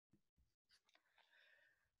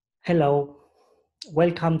Hello,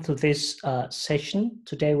 welcome to this session.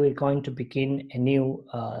 Today we're going to begin a new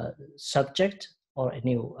subject or a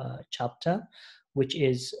new chapter, which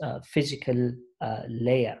is physical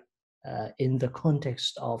layer in the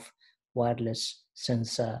context of wireless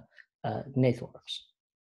sensor networks.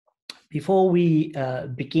 Before we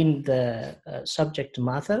begin the subject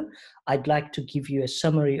matter, I'd like to give you a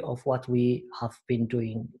summary of what we have been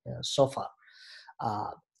doing so far.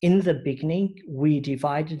 In the beginning, we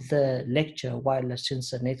divided the lecture wireless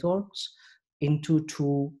sensor networks into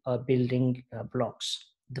two building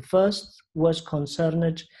blocks. The first was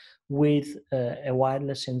concerned with a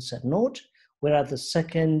wireless sensor node, whereas the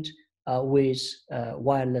second was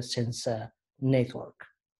wireless sensor network.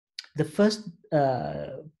 The first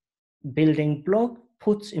building block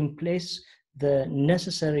puts in place the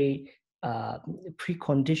necessary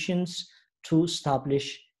preconditions to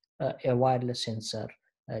establish a wireless sensor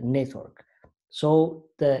network. So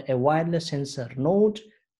a wireless sensor node,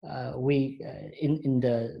 in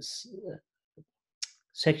the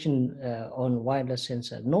section on wireless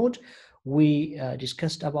sensor node, we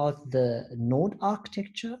discussed about the node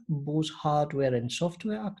architecture, both hardware and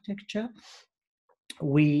software architecture.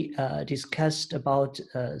 We discussed about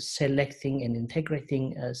selecting and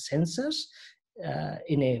integrating sensors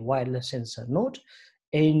in a wireless sensor node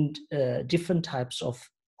and different types of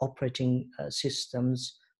operating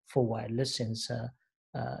systems for wireless sensor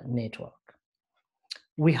network.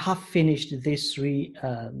 We have finished these three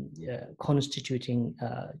constituting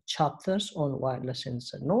chapters on wireless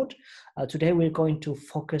sensor node. Today we're going to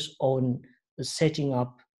focus on setting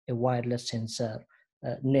up a wireless sensor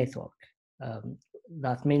network.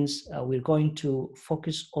 That means we're going to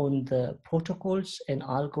focus on the protocols and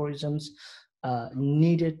algorithms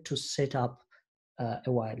needed to set up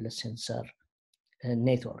a wireless sensor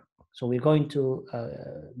network. So we're going to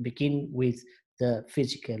begin with the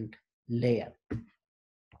physical layer.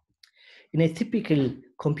 In a typical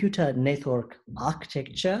computer network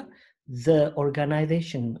architecture, the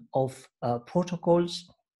organization of protocols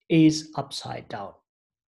is upside down.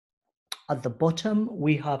 At the bottom,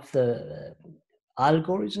 we have the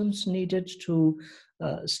algorithms needed to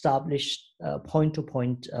establish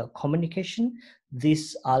point-to-point communication.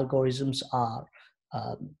 These algorithms are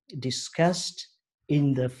discussed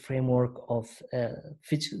in the framework of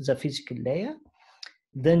the physical layer.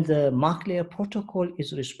 Then the MAC layer protocol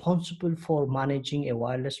is responsible for managing a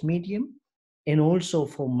wireless medium and also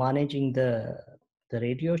for managing the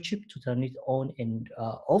radio chip to turn it on and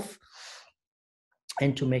off,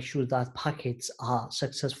 and to make sure that packets are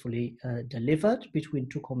successfully delivered between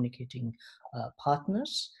two communicating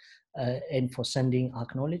partners and for sending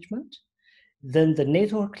acknowledgement. Then the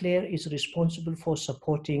network layer is responsible for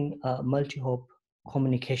supporting multi-hop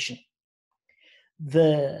communication.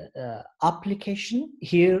 The application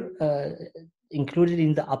here, included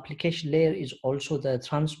in the application layer, is also the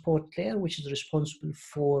transport layer, which is responsible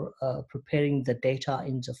for preparing the data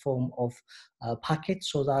in the form of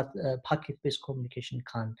packets so that packet-based communication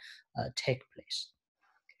can take place.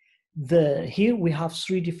 Here we have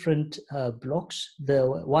three different blocks. The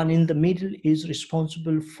one in the middle is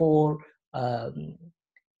responsible for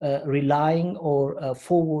relying or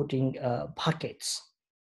forwarding packets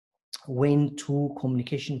when two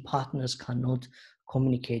communication partners cannot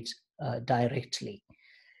communicate directly.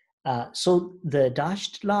 So the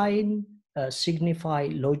dashed line signify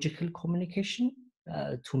logical communication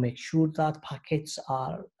to make sure that packets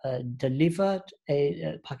are delivered,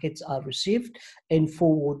 packets are received and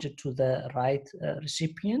forwarded to the right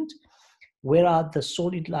recipient, whereas the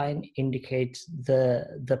solid line indicates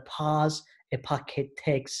the path a packet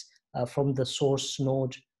takes from the source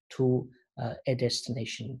node to a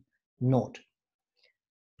destination node.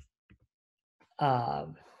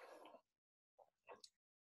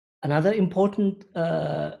 Another important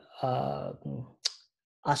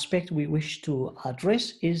aspect we wish to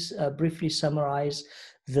address is briefly summarize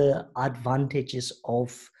the advantages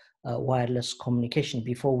of wireless communication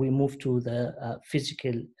before we move to the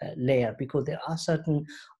physical layer, because there are certain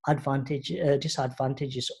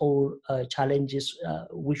disadvantages or challenges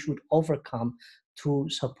we should overcome to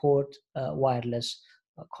support wireless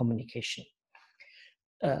communication.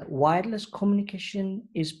 Wireless communication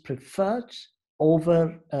is preferred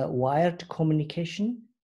over wired communication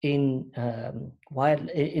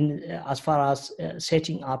as far as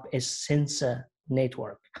setting up a sensor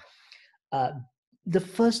network. The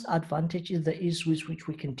first advantage is the ease with which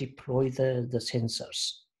we can deploy the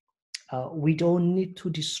sensors. We don't need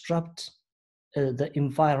to disrupt the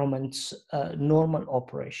environment's normal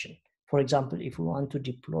operation. For example, if we want to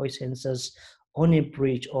deploy sensors on a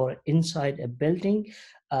bridge or inside a building,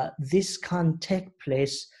 this can take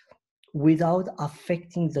place without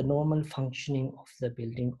affecting the normal functioning of the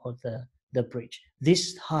building or the bridge.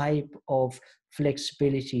 This type of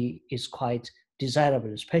flexibility is quite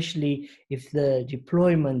desirable, especially if the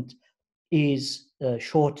deployment is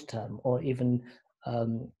short term or even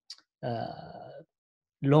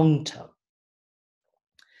long term.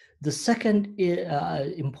 The second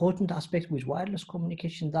important aspect with wireless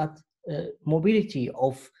communication, that mobility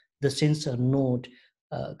of the sensor node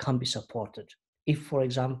can be supported. If, for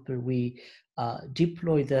example, we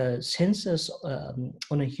deploy the sensors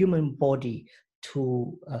on a human body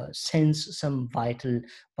to sense some vital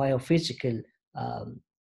biophysical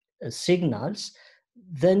signals,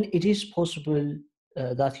 then it is possible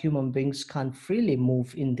that human beings can freely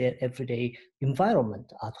move in their everyday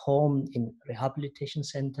environment, at home, in rehabilitation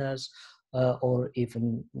centers, or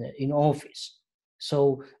even in office.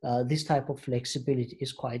 So this type of flexibility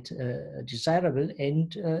is quite desirable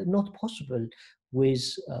and not possible with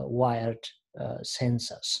wired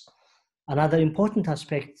sensors. Another important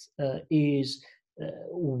aspect is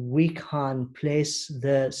we can place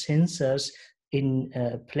the sensors in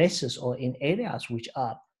places or in areas which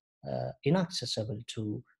are inaccessible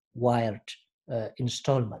to wired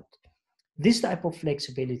installment. This type of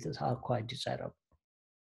flexibilities are quite desirable.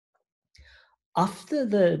 After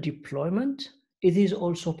the deployment, it is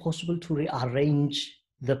also possible to rearrange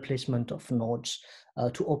the placement of nodes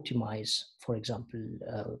to optimize, for example,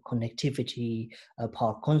 connectivity,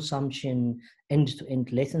 power consumption,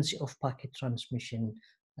 end-to-end latency of packet transmission,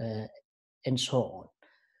 and so on.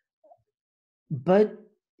 But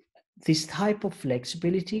this type of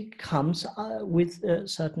flexibility comes with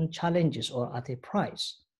certain challenges or at a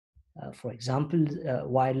price. For example,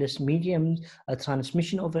 wireless medium,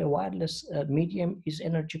 transmission of a wireless medium is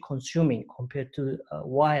energy consuming compared to a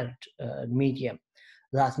wired medium.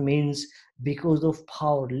 That means because of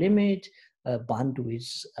power limit,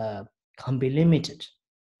 bandwidth can be limited,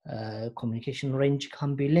 communication range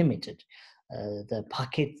can be limited, the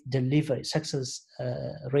packet delivery, success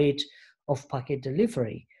rate of packet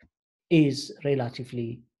delivery is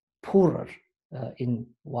relatively poorer in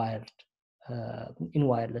wireless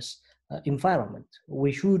environment.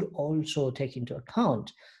 We should also take into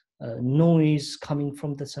account noise coming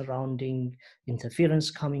from the surrounding,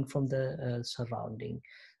 interference coming from the surrounding.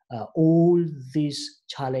 All these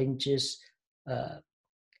challenges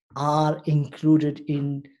are included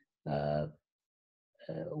in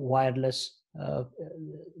wireless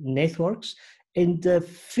networks, and the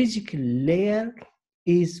physical layer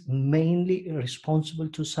is mainly responsible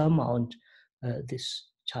to surmount these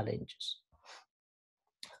challenges.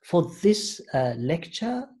 For this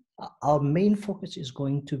lecture, our main focus is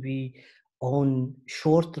going to be on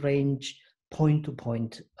short-range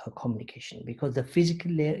point-to-point communication, because the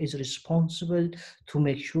physical layer is responsible to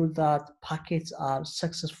make sure that packets are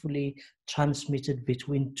successfully transmitted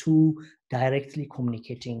between two directly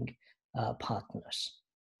communicating partners.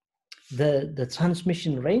 The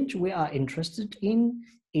transmission range we are interested in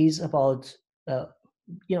is about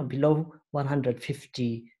below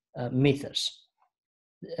 150 meters,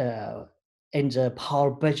 and the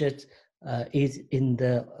power budget is in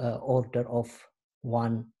the order of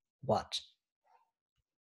 1 watt.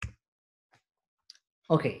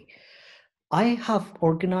 Okay, I have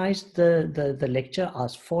organized the lecture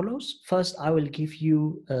as follows. First, I will give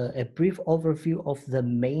you a brief overview of the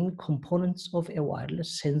main components of a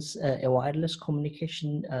wireless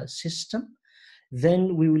communication system.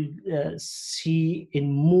 Then we will see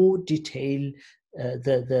in more detail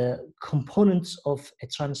the components of a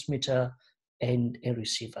transmitter and a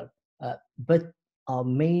receiver. But our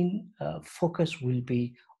main focus will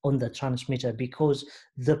be on the transmitter, because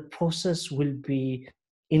the process will be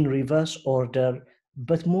in reverse order,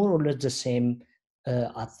 but more or less the same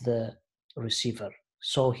at the receiver.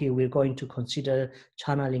 So here we're going to consider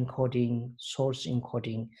channel encoding, source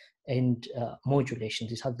encoding, and modulation.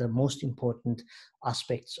 These are the most important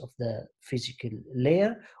aspects of the physical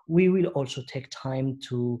layer. We will also take time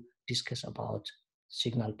to discuss about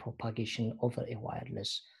signal propagation over a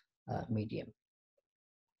wireless medium.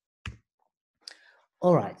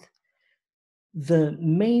 All right. The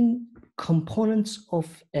main components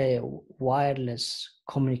of a wireless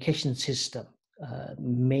communication system,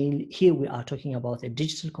 mainly here we are talking about a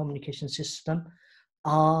digital communication system,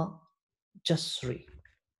 are just three: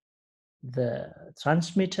 the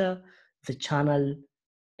transmitter, the channel,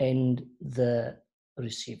 and the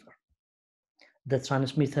receiver. The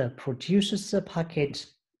transmitter produces the packet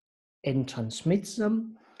and transmits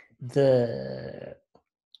them. The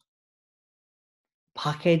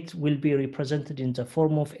packet will be represented in the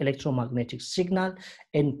form of electromagnetic signal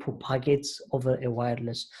and propagates over a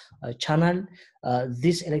wireless channel.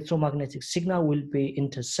 This electromagnetic signal will be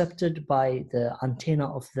intercepted by the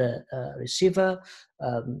antenna of the receiver,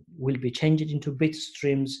 will be changed into bit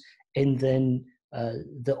streams, and then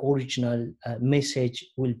the original message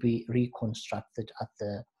will be reconstructed at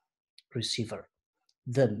the receiver.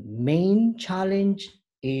 The main challenge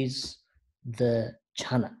is the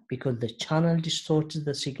channel, because the channel distorts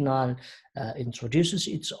the signal, introduces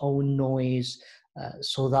its own noise,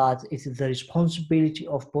 so that it is the responsibility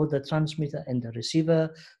of both the transmitter and the receiver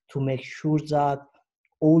to make sure that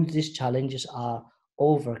all these challenges are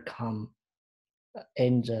overcome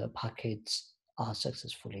and the packets are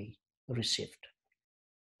successfully received.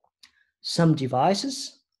 Some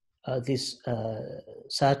devices, this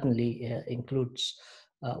certainly includes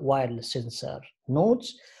wireless sensor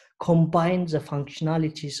nodes, combine the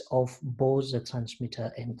functionalities of both the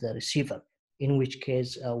transmitter and the receiver, in which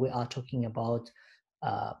case we are talking about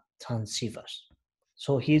transceivers.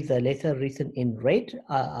 So here's the letter written in red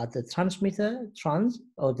at the transmitter, trans,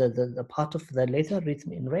 or the part of the letter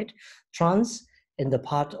written in red, trans, and the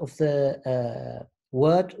part of the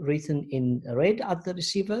word written in red at the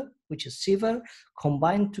receiver, which is ceiver,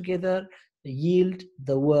 combined together yield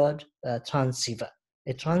the word transceiver.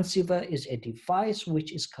 A transceiver is a device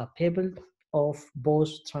which is capable of both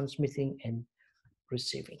transmitting and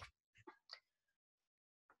receiving.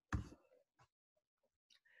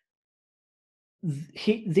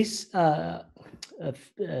 This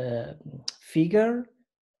figure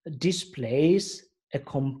displays a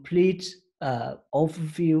complete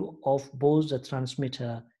overview of both the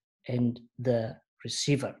transmitter and the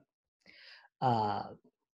receiver.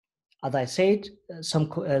 As I said,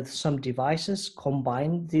 some devices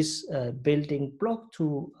combine this building block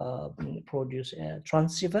to produce a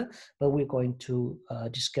transceiver, but we're going to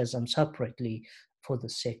discuss them separately for the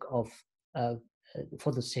sake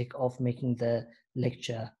of making the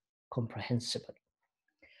lecture comprehensible.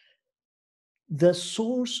 The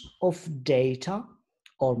source of data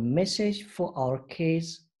or message for our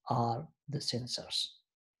case are the sensors.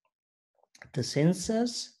 The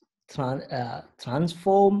sensors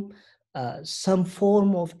transform some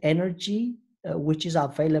form of energy which is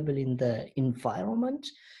available in the environment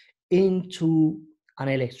into an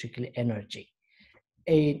electrical energy.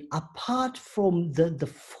 And apart from the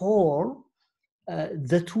form,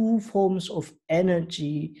 the two forms of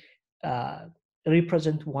energy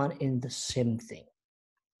represent one and the same thing.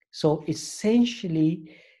 So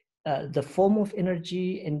essentially, the form of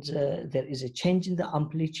energy, and there is a change in the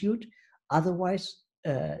amplitude. Otherwise,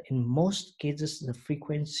 in most cases, the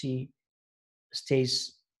frequency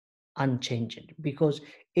stays unchanged, because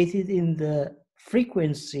it is in the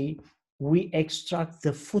frequency we extract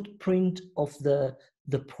the footprint of the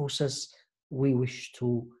process we wish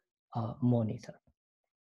to monitor.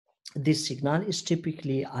 This signal is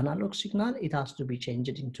typically analog signal. It has to be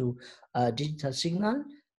changed into a digital signal.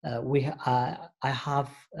 I have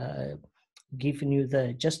given you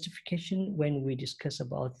the justification when we discuss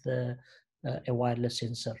about a wireless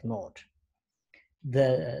sensor node.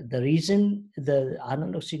 The reason the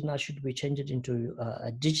analog signal should be changed into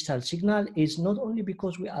a digital signal is not only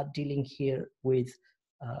because we are dealing here with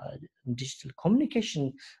digital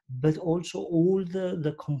communication, but also all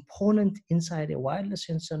the component inside a wireless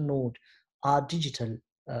sensor node are digital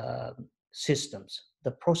systems.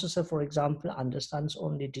 The processor, for example, understands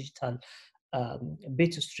only digital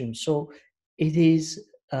bit stream. So it is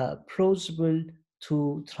plausible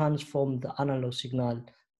to transform the analog signal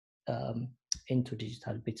into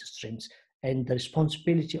digital bit streams. And the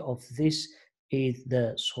responsibility of this is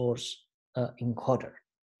the source encoder.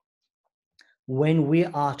 When we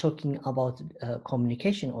are talking about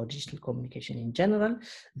communication or digital communication in general,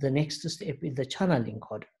 the next step is the channel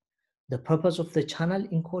encoder. The purpose of the channel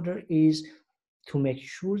encoder is to make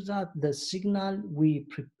sure that the signal we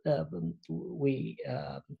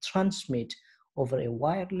transmit over a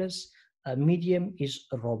wireless medium is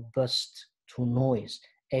robust to noise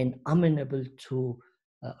and amenable to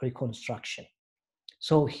reconstruction.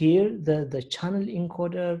 So here, the channel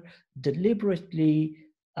encoder deliberately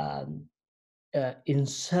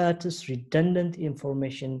inserts redundant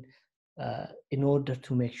information in order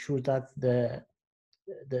to make sure that the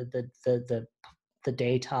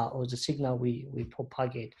data or the signal we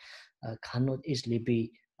propagate cannot easily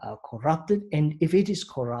be corrupted. And if it is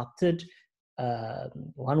corrupted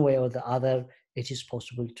one way or the other, it is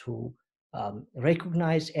possible to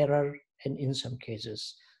recognize error and in some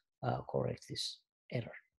cases correct this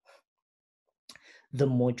error. The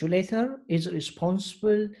modulator is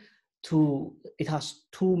responsible it has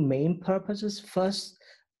two main purposes. First,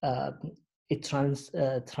 it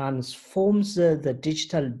transforms the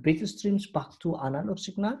digital bit streams back to analog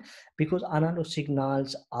signal, because analog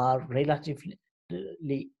signals are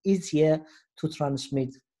relatively easier to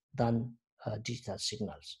transmit than digital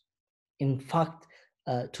signals. In fact,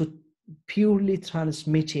 to purely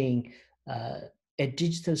transmitting a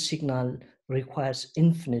digital signal requires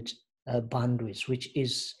infinite bandwidth, which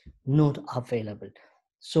is not available.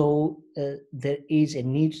 So there is a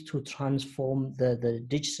need to transform the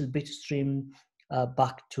digital bit stream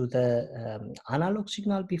back to the analog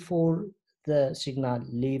signal before the signal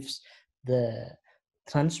leaves the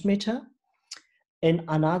transmitter. And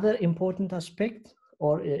another important aspect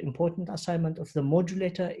or important assignment of the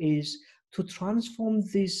modulator is to transform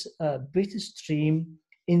this bit stream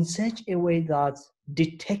in such a way that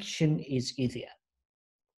detection is easier.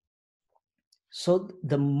 So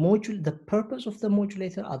the purpose of the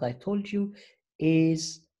modulator, as I told you,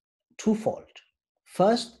 is twofold.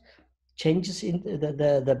 First, changes in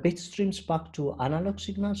the bit streams back to analog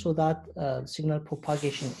signal so that signal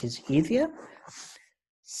propagation is easier.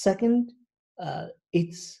 Second,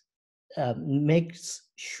 it makes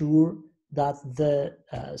sure that the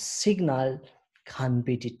signal can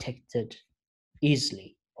be detected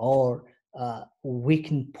easily, or we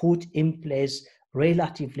can put in place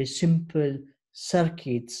relatively simple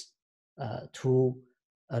circuits to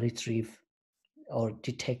retrieve or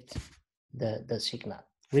detect the signal.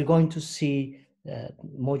 We're going to see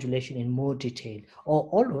modulation in more detail,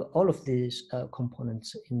 or all of these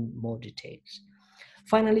components in more details.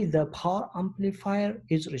 Finally, the power amplifier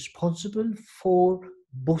is responsible for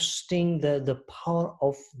boosting the power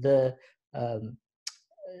of the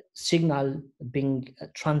signal being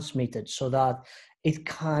transmitted so that it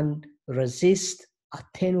can resist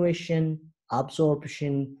attenuation,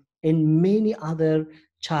 absorption, and many other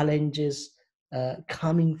challenges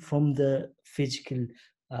coming from the physical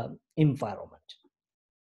environment.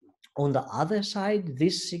 On the other side,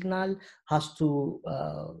 this signal has to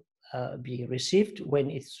be received. When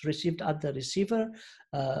it's received at the receiver,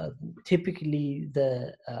 typically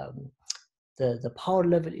the power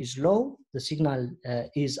level is low, the signal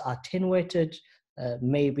is attenuated,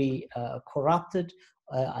 maybe corrupted,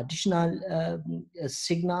 additional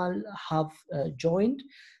signal have joined.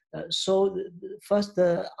 So first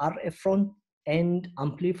the RF front end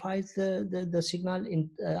amplifies the signal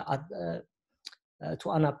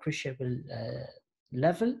to an appreciable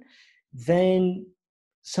level. Then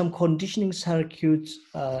some conditioning circuits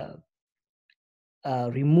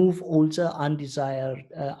remove all the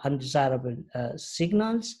undesirable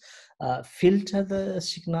signals, filter the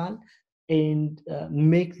signal, and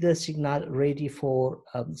make the signal ready for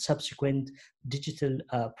subsequent digital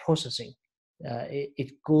processing.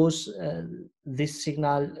 This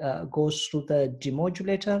signal goes through the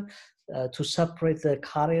demodulator to separate the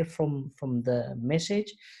carrier from the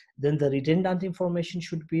message. Then the redundant information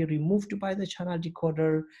should be removed by the channel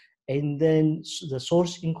decoder, and then the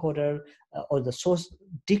source encoder or the source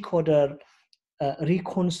decoder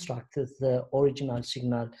reconstructs the original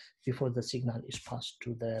signal before the signal is passed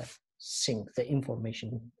to the sink, the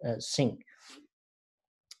information sink.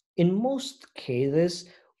 In most cases,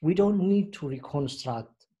 we don't need to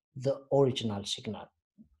reconstruct the original signal.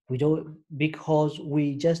 We don't, because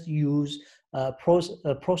we just use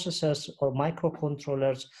processors or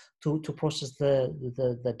microcontrollers to process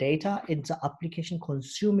the data, and the application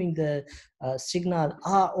consuming the signal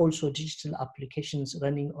are also digital applications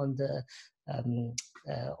running on the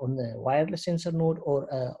wireless sensor node or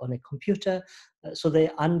on a computer, so they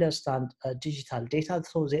understand digital data.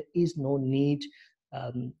 So there is no need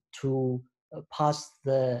to pass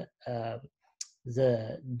the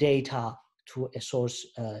data to a source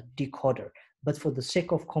decoder. But for the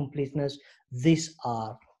sake of completeness, these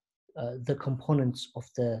are the components of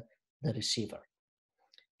the receiver.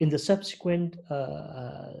 In the subsequent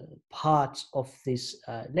parts of this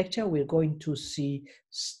lecture, we're going to see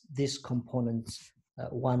these components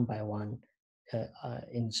one by one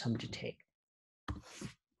in some detail.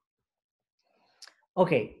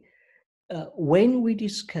 Okay, when we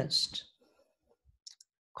discussed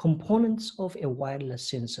components of a wireless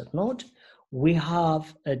sensor node, we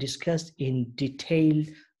have discussed in detail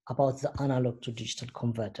about the analog to digital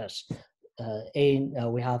converters. And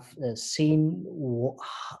we have seen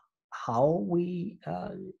how we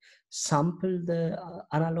sample the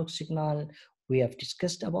analog signal. We have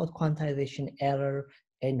discussed about quantization error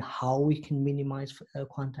and how we can minimize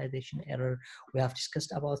quantization error. We have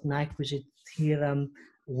discussed about Nyquist theorem,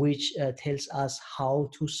 which tells us how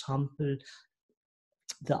to sample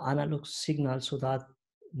the analog signal so that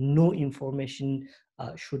no information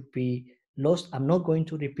should be lost. I'm not going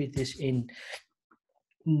to repeat this in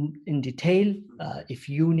detail. If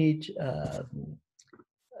you need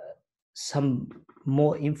some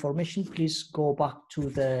more information, please go back to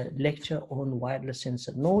the lecture on wireless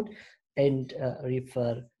sensor node and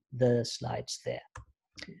refer the slides there.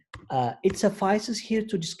 It suffices here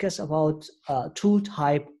to discuss about two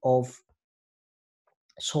types of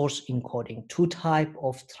source encoding, two types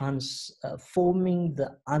of transforming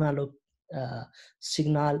the analog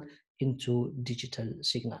signal into digital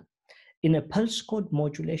signal. In a pulse code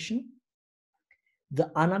modulation,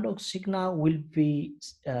 the analog signal will be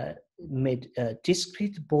made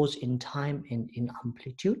discrete both in time and in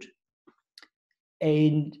amplitude,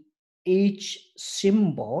 and each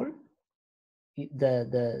symbol,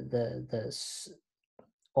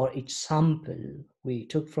 or each sample we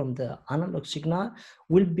took from the analog signal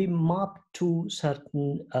will be mapped to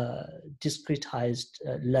certain discretized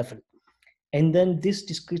level. And then these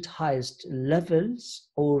discretized levels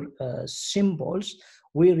or symbols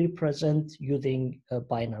we represent using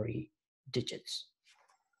binary digits.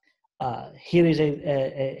 Here is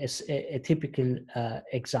a typical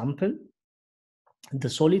example. The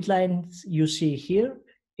solid lines you see here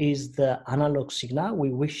is the analog signal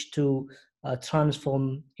we wish to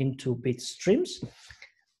transform into bit streams.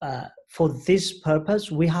 For this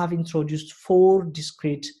purpose, we have introduced 4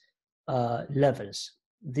 discrete levels.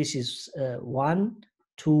 This is 1,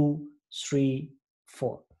 2, 3,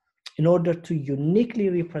 4. In order to uniquely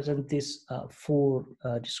represent these 4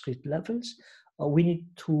 discrete levels, we need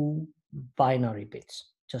 2 binary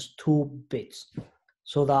bits, just 2 bits,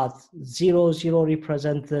 so that 0, 0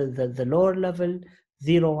 represent the lower level,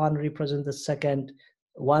 0, 1 represent the second,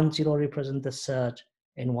 1, 0 represent the third,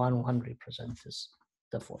 and 1, 1 represent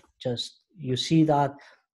the fourth. Just you see that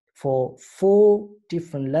for 4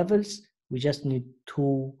 different levels, we just need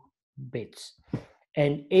 2 bits.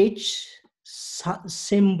 And each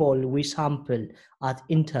symbol we sample at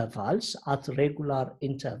intervals, at regular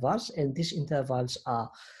intervals, and these intervals are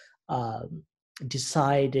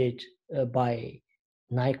decided by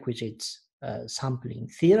Nyquist's sampling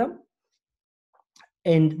theorem.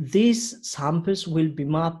 And these samples will be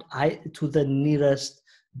mapped to the nearest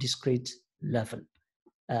discrete level.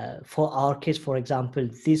 For our case, for example,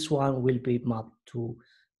 this one will be mapped to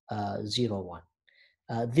 0,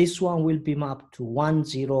 1. This one will be mapped to 1,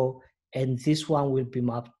 0, and this one will be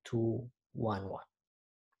mapped to 1, 1.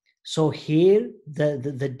 So here,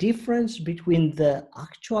 the difference between the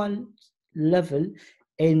actual level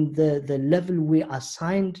and the level we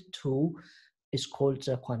assigned to is called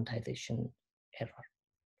the quantization error.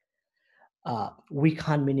 We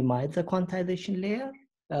can minimize the quantization layer,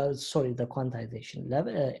 the quantization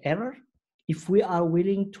level error, if we are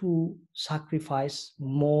willing to sacrifice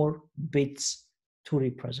more bits to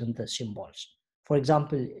represent the symbols. For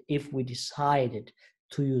example, if we decided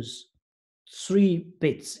to use 3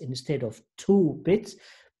 bits instead of 2 bits,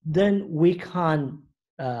 then we can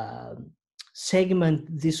segment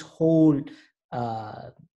this whole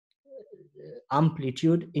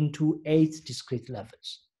amplitude into 8 discrete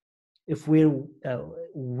levels. If we're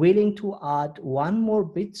willing to add 1 more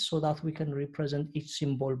bit so that we can represent each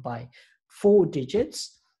symbol by 4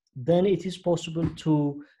 digits, then it is possible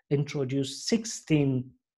to introduce 16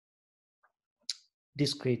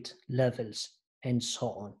 discrete levels and so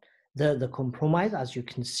on. The compromise, as you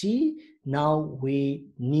can see, now we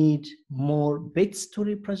need more bits to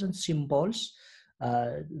represent symbols.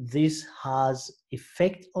 This has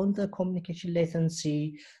effect on the communication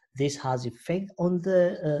latency. This has effect on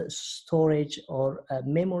the storage or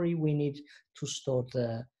memory we need to store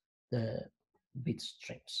the bit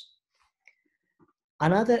streams.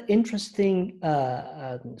 Another interesting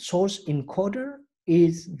source encoder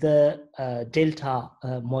is the delta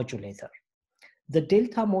modulator. The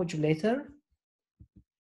delta modulator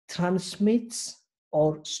transmits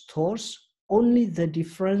or stores only the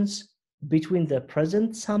difference between the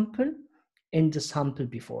present sample and the sample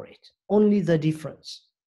before it, only the difference.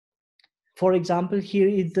 For example, here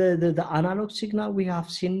is the analog signal we have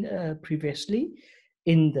seen previously.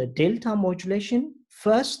 In the delta modulation,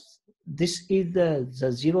 first, this is the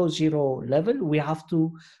 0, 0 level. We have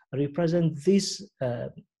to represent this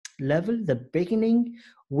level, the beginning,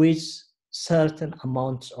 with certain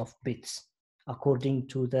amounts of bits according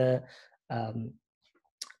to the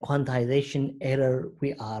quantization error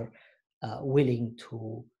we are willing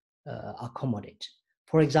to accommodate.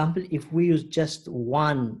 For example, if we use just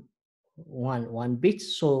one bit,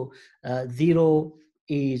 so 0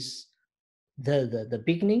 is the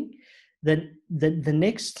beginning, then the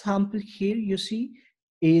next sample here you see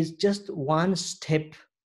is just 1 step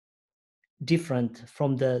different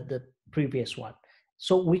from the previous one.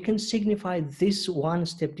 So we can signify this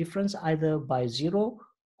one-step difference either by 0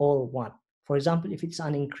 or 1. For example, if it's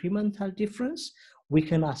an incremental difference, we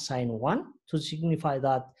can assign 1 to signify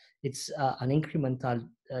that it's an incremental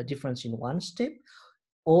difference in one step.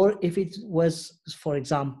 Or if it was, for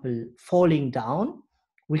example, falling down,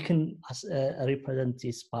 we can represent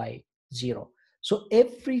this by 0. So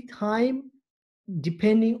every time,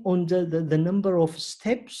 depending on the number of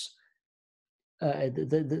steps,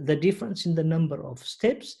 the difference in the number of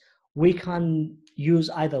steps, we can use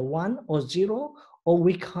either 1 or 0, or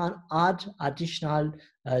we can add additional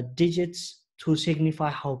digits to signify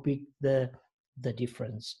how big the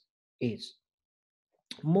difference is.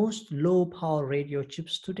 Most low power radio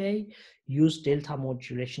chips today use delta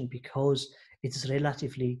modulation because it's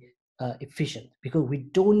relatively efficient, because we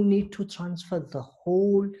don't need to transfer the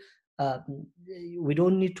whole, we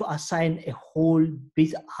don't need to assign a whole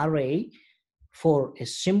bit array for a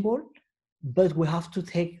symbol, but we have to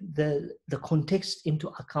take the context into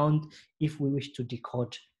account if we wish to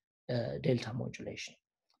decode delta modulation.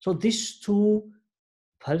 So these two,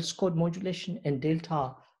 pulse code modulation and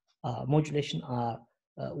delta modulation, are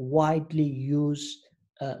widely used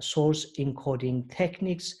source encoding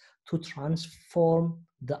techniques to transform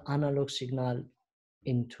the analog signal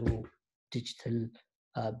into digital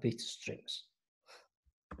bit streams.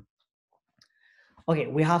 Okay,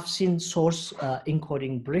 we have seen source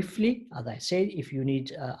encoding briefly. As I said, if you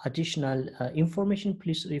need additional information,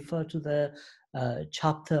 please refer to the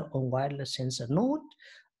chapter on wireless sensor node.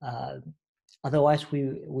 Otherwise,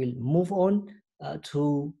 we will move on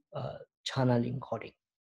to channel encoding.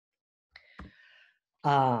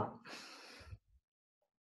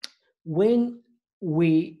 When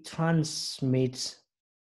we transmit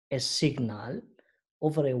a signal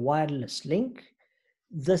over a wireless link,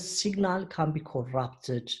 the signal can be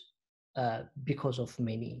corrupted because of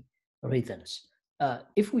many reasons.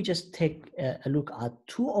 If we just take a look at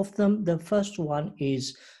two of them, the first one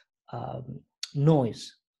is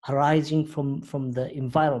noise arising from the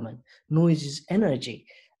environment. Noise is energy,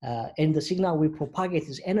 and the signal we propagate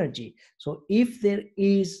is energy. So if there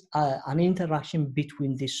is an interaction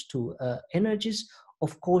between these two energies,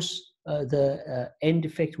 of course, the end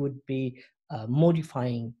effect would be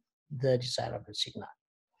modifying the desirable signal.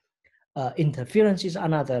 Interference is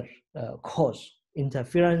another cause.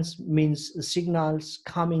 Interference means signals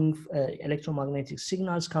coming, electromagnetic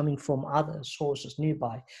signals coming from other sources,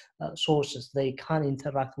 nearby sources. They can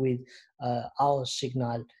interact with our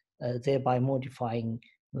signal, thereby modifying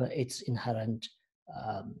its inherent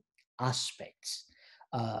aspects.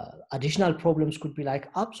 Additional problems could be like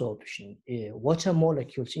absorption. Water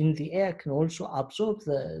molecules in the air can also absorb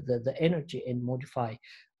the energy and modify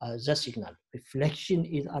the signal. Reflection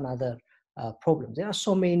is another problem. There are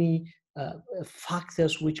so many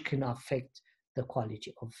factors which can affect the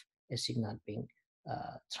quality of a signal being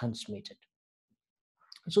transmitted.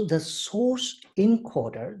 So the source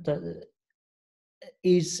encoder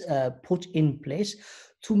is put in place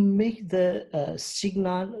to make the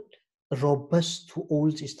signal robust to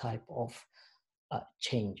all these type of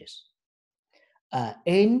changes.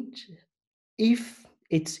 And if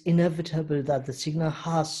it's inevitable that the signal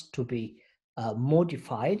has to be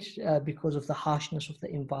modified because of the harshness of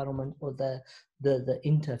the environment or the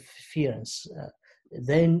interference,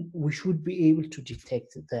 then we should be able to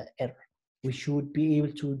detect the error. We should be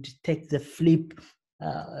able to detect the flip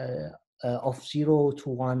of 0 to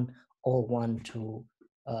 1 or 1 to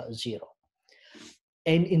 0.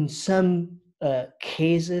 And in some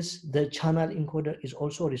cases, the channel encoder is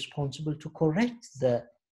also responsible to correct the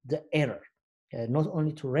error, not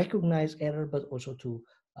only to recognize error, but also to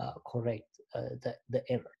correct the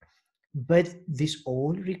error. But this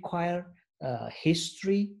all require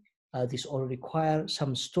history, this all require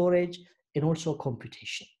some storage and also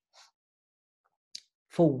computation.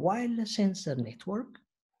 For wireless sensor network,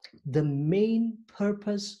 the main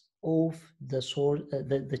purpose of the source,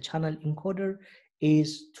 the channel encoder,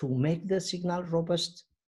 is to make the signal robust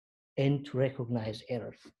and to recognize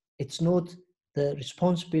errors. It's not the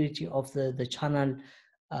responsibility of the channel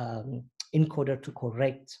encoder to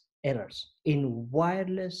correct errors. In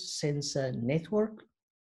wireless sensor network,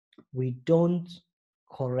 we don't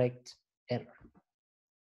correct error.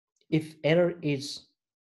 If error is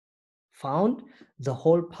found, the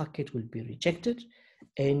whole packet will be rejected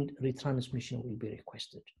and retransmission will be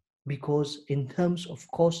requested, because in terms of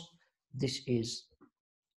cost, this is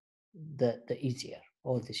the easier,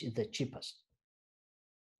 or this is the cheapest.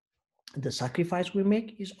 The sacrifice we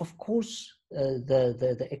make is, of course,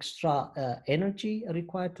 the extra energy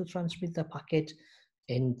required to transmit the packet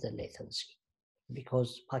and the latency,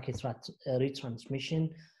 because packet retransmission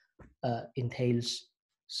entails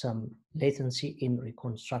some latency in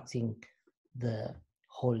reconstructing the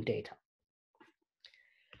whole data.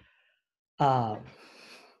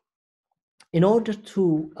 In order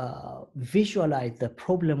to visualize the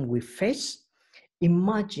problem we face,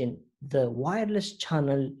 imagine the wireless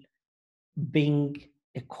channel being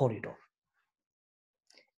a corridor.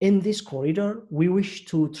 In this corridor, we wish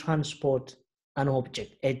to transport an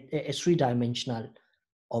object, a three-dimensional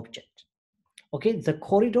object. Okay, the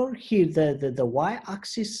corridor here, the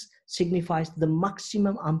y-axis signifies the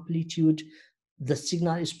maximum amplitude the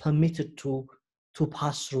signal is permitted to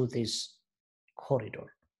pass through this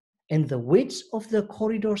corridor. And the width of the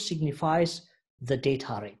corridor signifies the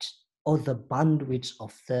data rate or the bandwidth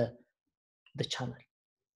of the channel.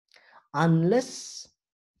 Unless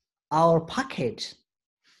our packet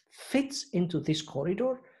fits into this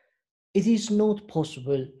corridor, it is not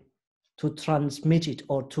possible to transmit it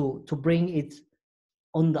or to bring it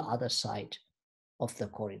on the other side of the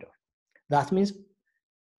corridor. That means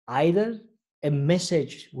either a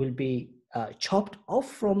message will be chopped off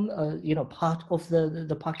from, part of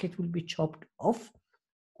the packet will be chopped off,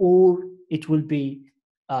 or it will be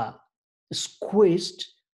squeezed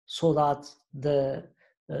so that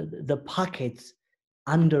the packet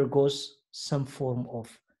undergoes some form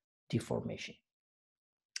of deformation.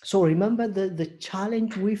 So remember, the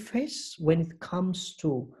challenge we face when it comes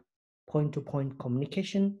to point-to-point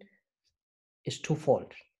communication is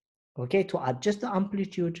twofold. Okay, to adjust the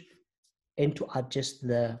amplitude and to adjust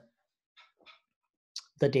the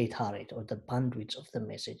data rate or the bandwidth of the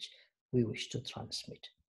message we wish to transmit.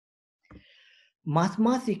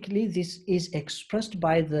 Mathematically, this is expressed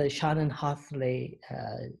by the Shannon-Hartley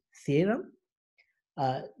theorem,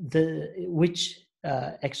 which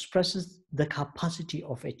expresses the capacity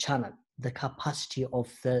of a channel, the capacity of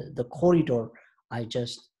the corridor I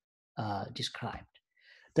just described.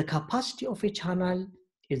 The capacity of a channel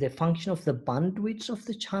is a function of the bandwidth of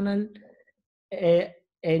the channel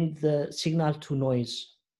and the signal to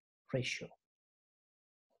noise ratio.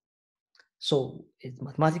 So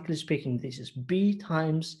mathematically speaking, this is b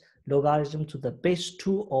times logarithm to the base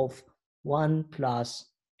 2 of 1 plus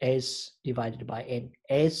s divided by n.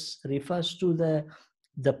 S refers to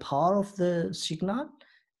the power of the signal,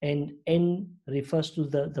 and n refers to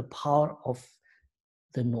the power of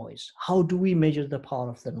the noise. How do we measure the power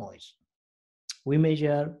of the noise? We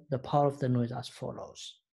measure the power of the noise as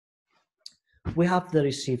follows. We have the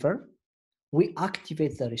receiver. We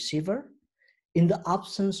activate the receiver. In the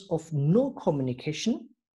absence of no communication,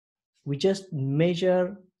 we just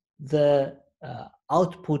measure the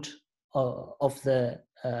output of the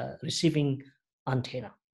receiving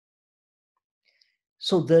antenna.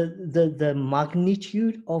 So the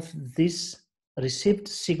magnitude of this received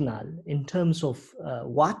signal in terms of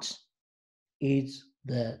watt is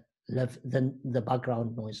the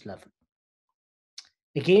background noise level.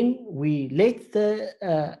 Again, we let the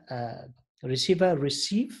receiver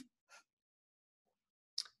receive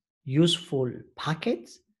useful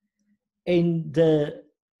packets, and the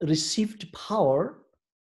received power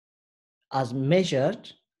as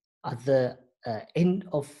measured at the end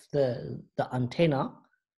of the antenna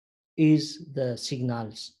is the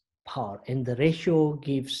signal's power, and the ratio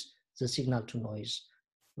gives the signal to noise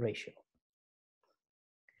ratio.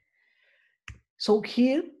 So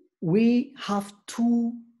here we have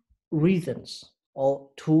two reasons or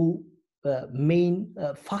two main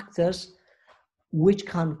factors which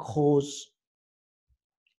can cause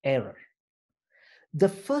error. The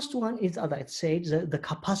first one is, as I said, the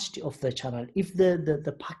capacity of the channel. If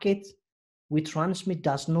the packet we transmit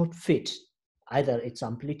does not fit, either its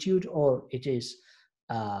amplitude or it is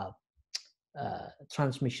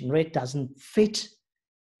transmission rate doesn't fit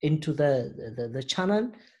into the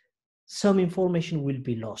channel, some information will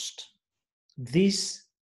be lost. This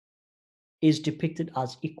is depicted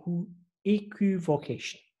as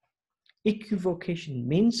equivocation. Equivocation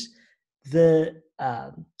means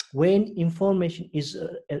when information is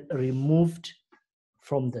removed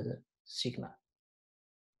from the signal.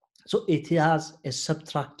 So it has a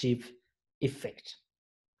subtractive effect.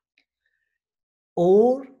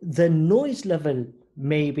 Or the noise level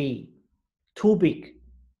may be too big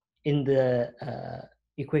in the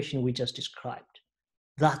equation we just described.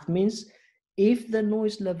 That means if the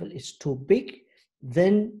noise level is too big,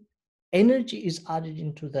 then energy is added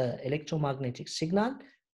into the electromagnetic signal.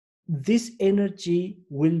 This energy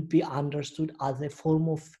will be understood as a form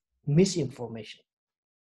of misinformation.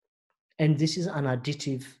 And this is an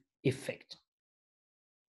additive effect.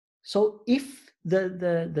 So if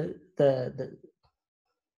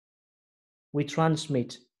we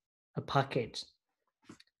transmit a packet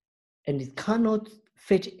and it cannot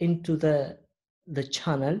fit into the the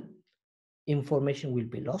channel, information will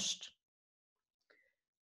be lost.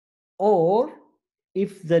 Or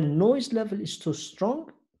if the noise level is too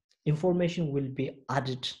strong, information will be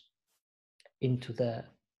added into the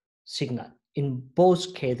signal. In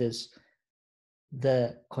both cases,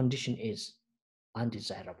 the condition is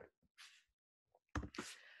undesirable.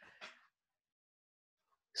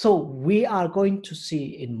 So we are going to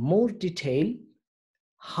see in more detail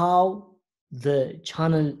how the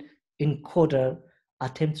channel encoder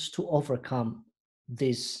attempts to overcome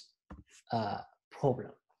this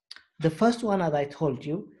problem. The first one, as I told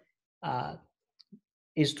you,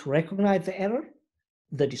 is to recognize the error,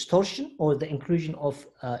 the distortion, or the inclusion of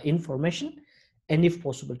information, and if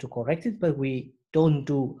possible to correct it, but we don't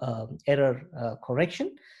do error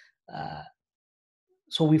correction.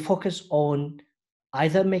 So we focus on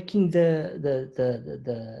either making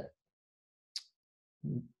the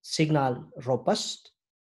signal robust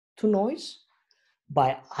to noise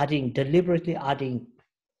by deliberately adding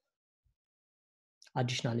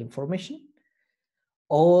additional information,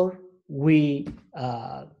 or we,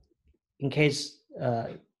 in case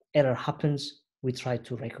error happens, we try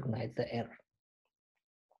to recognize the error.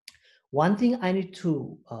 One thing I need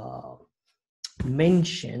to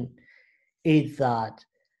mention is that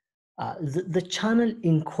the channel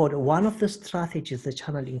encoder, one of the strategies the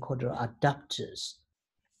channel encoder adapts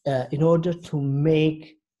in order to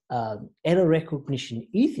make error recognition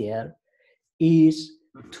easier is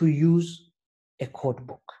to use a code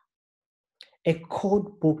book. A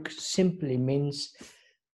code book simply means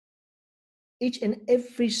each and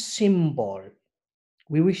every symbol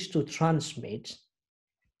we wish to transmit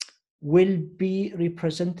will be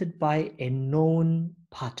represented by a known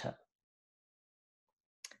pattern.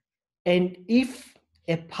 And if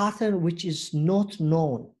a pattern which is not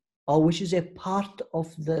known, or which is a part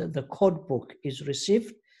of the code book, is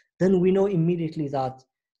received, then we know immediately that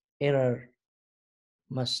error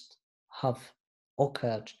must have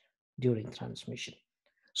occurred during transmission.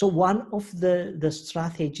 So one of the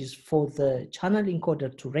strategies for the channel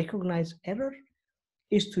encoder to recognize error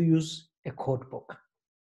is to use a code book.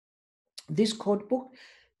 This code book,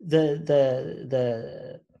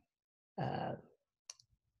 the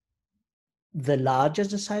larger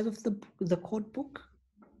the size of the code book,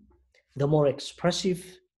 the more expressive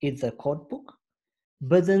is the code book.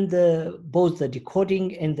 But then both the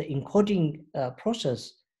decoding and the encoding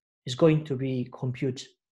process is going to be compute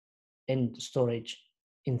and storage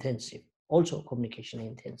intensive, also communication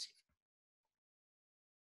intensive.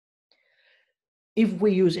 If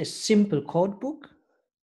we use a simple code book,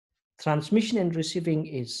 transmission and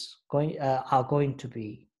receiving are going to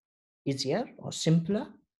be easier or simpler,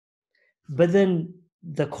 but then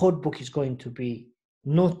the code book is going to be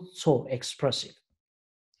not so expressive,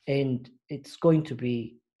 and it's going to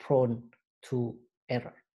be prone to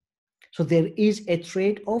error. So there is a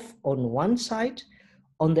trade-off on one side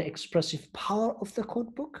on the expressive power of the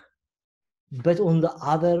code book, but on the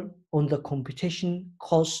other, on the computation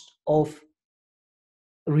cost of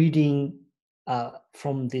reading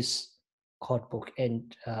from this code book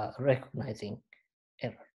and recognizing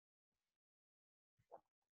error.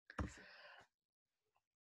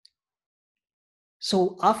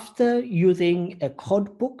 So after using a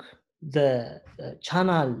code book, the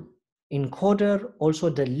channel encoder also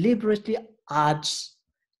deliberately adds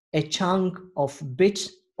a chunk of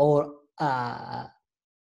bits or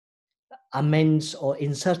amends or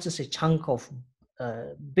inserts a chunk of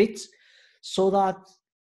bits, so that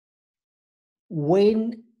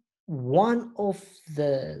when one of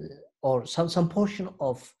or some portion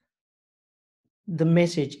of the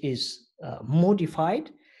message is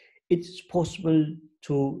modified, it's possible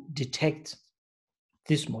to detect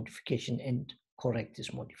this modification and correct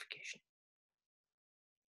this modification.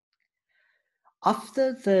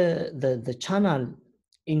 After the channel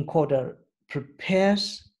encoder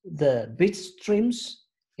prepares the bit streams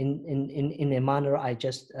in a manner I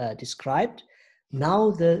just described,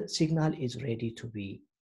 now the signal is ready to be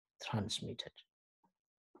transmitted.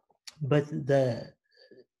 But the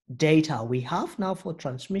data we have now for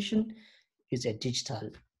transmission is a digital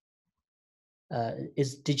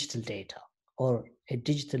data or a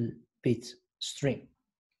digital bit stream.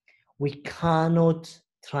 We cannot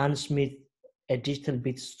transmit a digital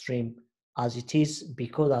bit stream as it is,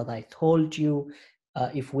 because as I told you,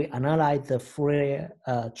 if we analyze the Fourier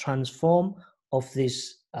transform of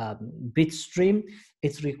this bit stream,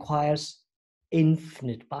 it requires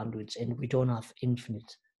infinite bandwidth, and we don't have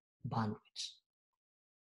infinite bandwidth.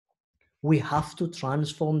 We have to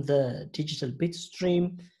transform the digital bit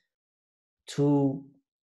stream to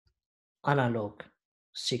analog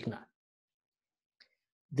signal.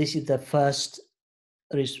 This is the first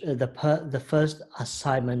the first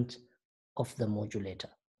assignment of the modulator.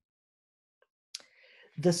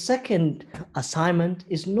 The second assignment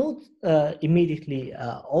is not immediately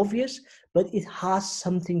obvious, but it has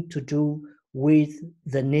something to do with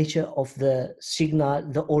the nature of the signal,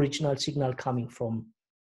 the original signal coming from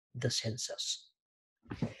the sensors.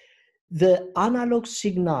 The analog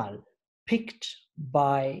signal picked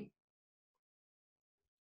by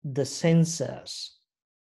the sensors,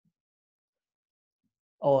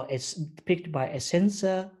 or it's picked by a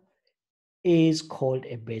sensor, is called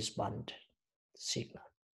a baseband signal.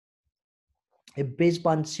 A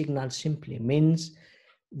baseband signal simply means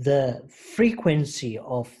the frequency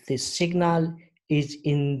of this signal is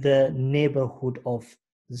in the neighborhood of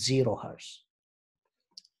 0 hertz.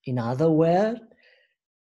 In other words,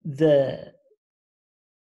 the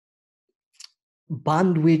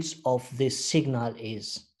bandwidth of this signal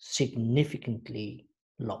is significantly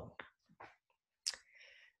long.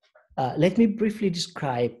 Let me briefly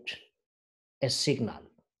describe a signal.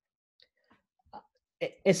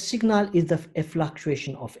 A signal is a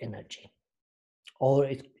fluctuation of energy, or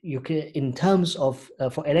you can, in terms of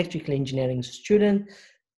for electrical engineering student,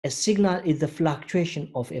 a signal is the fluctuation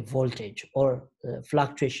of a voltage or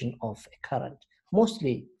fluctuation of a current,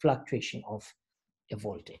 mostly fluctuation of a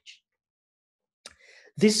voltage.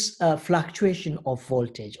 This fluctuation of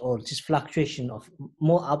voltage, or this fluctuation of,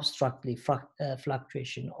 more abstractly,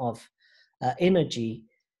 fluctuation of energy,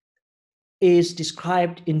 is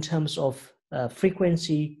described in terms of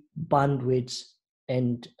frequency, bandwidth,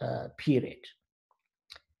 and period.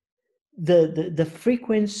 The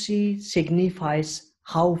frequency signifies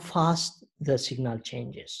how fast the signal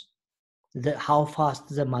changes, how fast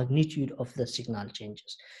the magnitude of the signal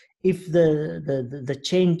changes. If the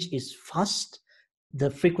change is fast, the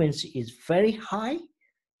frequency is very high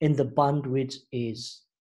and the bandwidth is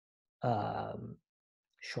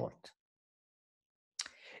short.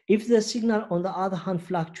 If the signal, on the other hand,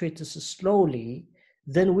 fluctuates slowly,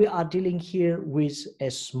 then we are dealing here with a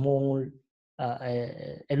small,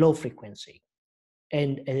 a low frequency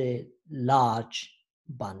and a large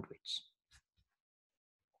bandwidth.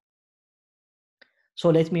 So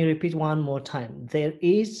let me repeat one more time. There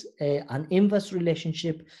is an inverse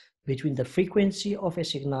relationship between the frequency of a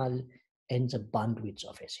signal and the bandwidth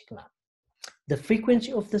of a signal. The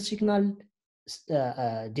frequency of the signal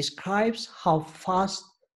describes how fast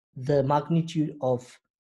the magnitude of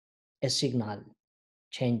a signal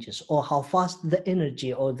changes, or how fast the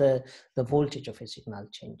energy or the voltage of a signal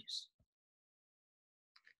changes.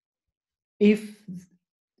 If,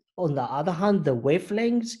 on the other hand, the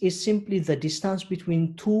wavelength is simply the distance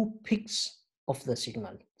between two peaks of the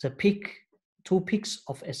signal, two peaks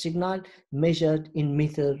of a signal measured in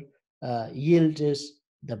meter yields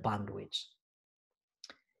the bandwidth.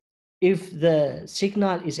 If the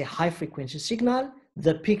signal is a high frequency signal,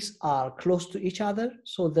 the peaks are close to each other,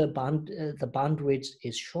 so the bandwidth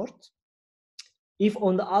is short. If,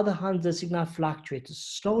 on the other hand, the signal fluctuates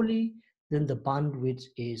slowly, then the bandwidth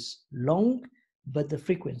is long, but the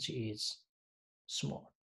frequency is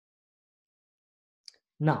small.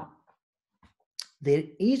 Now, there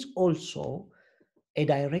is also a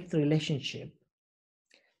direct relationship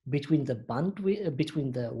between the bandwidth,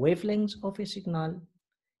 between the wavelengths of a signal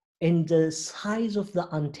and the size of the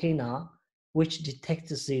antenna which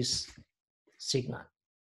detects this signal.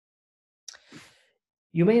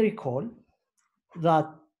 You may recall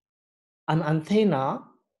that an antenna,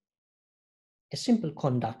 a simple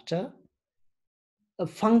conductor,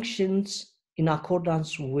 functions in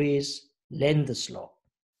accordance with Lenz's law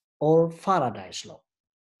or Faraday's law.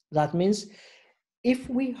 That means if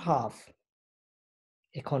we have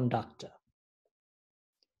a conductor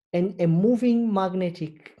and a moving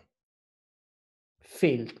magnetic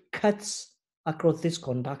field cuts across this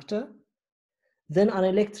conductor, then an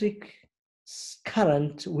electric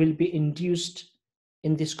current will be induced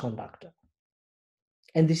in this conductor.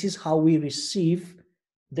 And this is how we receive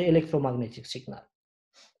the electromagnetic signal.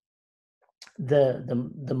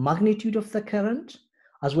 The magnitude of the current,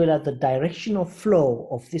 as well as the direction of flow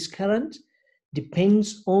of this current,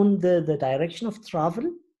 depends on the direction of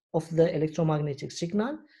travel of the electromagnetic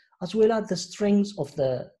signal, as well as the strength of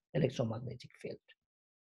the electromagnetic field.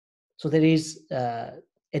 So there is a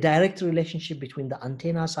direct relationship between the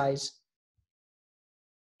antenna size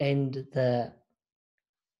and the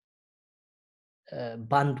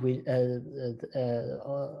bandwidth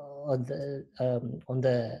on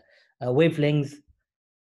the wavelength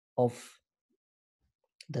of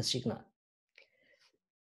the signal.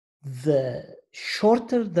 The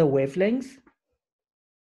shorter the wavelength,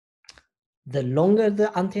 the longer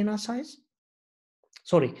the antenna size.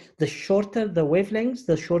 sorry, the shorter the wavelengths,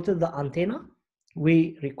 the shorter the antenna we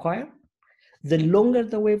require. The longer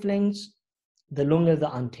the wavelengths, the longer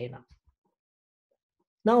the antenna.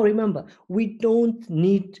 Now remember, we don't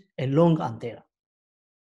need a long antenna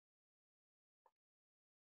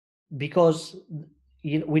because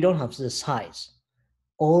we don't have the size.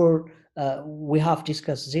 Or we have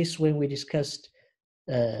discussed this when we discussed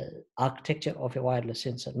architecture of a wireless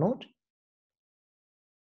sensor node.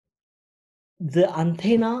 The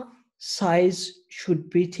antenna size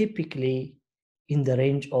should be typically in the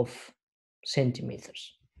range of centimeters.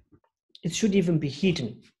 It should even be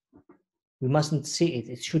hidden. We mustn't see it.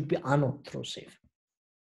 It should be unobtrusive.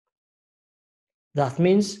 That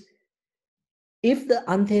means if the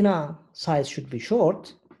antenna size should be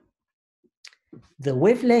short, the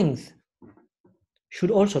wavelength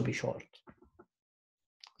should also be short.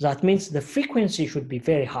 That means the frequency should be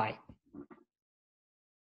very high.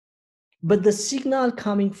 But the signal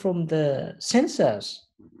coming from the sensors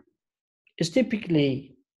is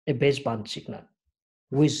typically a baseband signal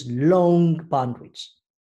with long bandwidth.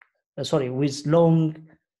 With long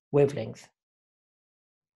wavelength.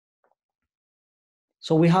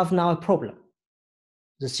 So we have now a problem.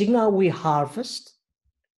 The signal we harvest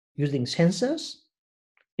using sensors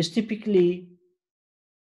is typically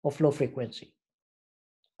of low frequency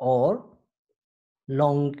or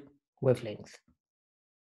long wavelength.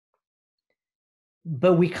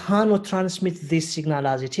 But we cannot transmit this signal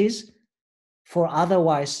as it is, for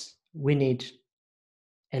otherwise we need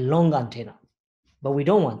a long antenna. But we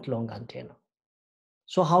don't want long antenna.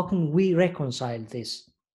 So how can we reconcile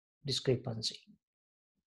this discrepancy?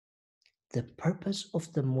 The purpose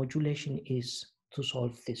of the modulation is to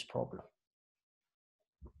solve this problem.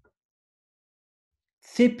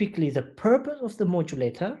 Typically, the purpose of the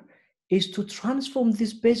modulator is to transform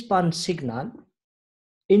this baseband signal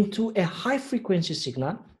into a high frequency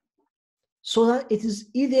signal so that it is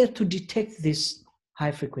easier to detect this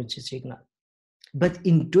high frequency signal. But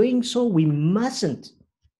in doing so, we mustn't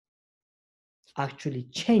actually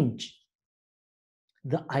change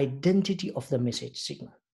the identity of the message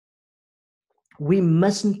signal. We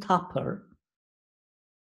mustn't tamper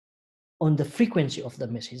on the frequency of the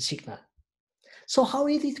message signal. So how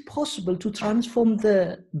is it possible to transform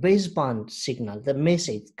the baseband signal, the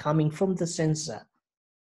message coming from the sensor,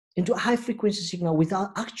 into a high frequency signal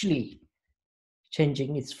without actually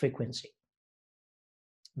changing its frequency?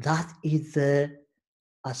 That is the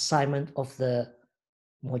assignment of the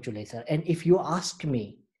modulator. And if you ask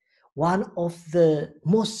me, one of the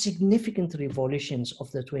most significant revolutions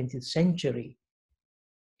of the 20th century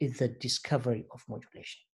is the discovery of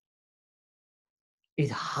modulation.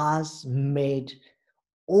 It has made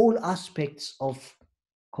all aspects of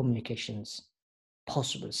communications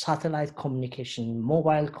possible: satellite communication,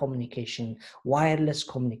 mobile communication, wireless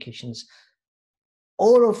communications.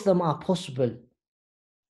 All of them are possible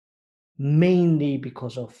mainly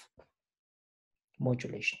because of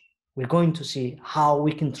modulation. We're going to see how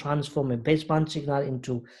we can transform a baseband signal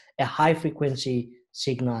into a high frequency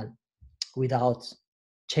signal without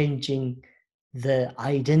changing the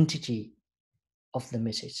identity of the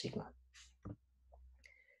message signal.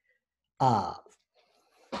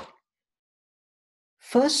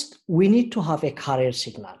 First, we need to have a carrier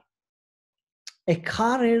signal. A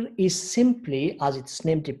carrier is simply, as its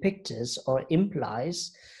name depicts or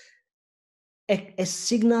implies, a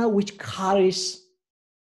signal which carries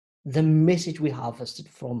the message we harvested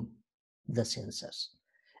from the sensors.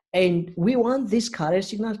 And we want this carrier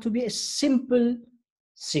signal to be a simple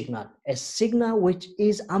signal, a signal which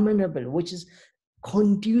is amenable, which is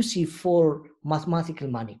conducive for mathematical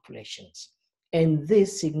manipulations. And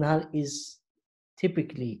this signal is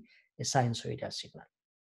typically a sinusoidal signal.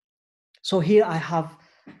 So here I have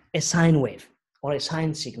a sine wave or a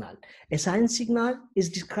sine signal. A sine signal is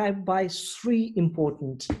described by three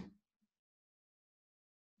important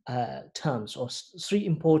terms or three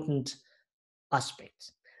important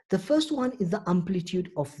aspects. The first one is the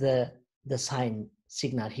amplitude of the sine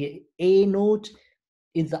signal. Here, A naught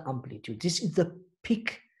is the amplitude. This is the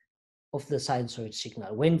peak of the sinusoid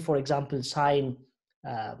signal. When, for example, sine,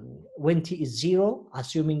 when t is 0,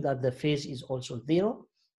 assuming that the phase is also 0,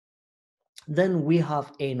 then we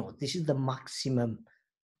have A naught. This is the maximum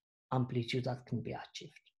amplitude that can be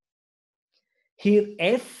achieved. Here,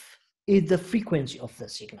 F is the frequency of the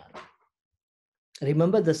signal.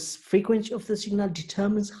 Remember, the frequency of the signal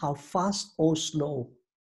determines how fast or slow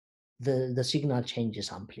the signal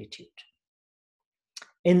changes amplitude.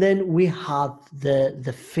 And then we have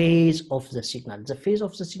the phase of the signal. The phase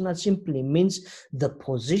of the signal simply means the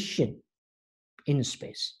position in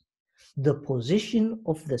space. The position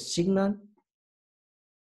of the signal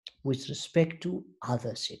with respect to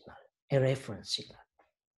other signal, a reference signal.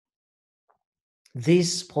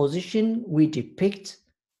 This position we depict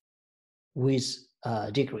with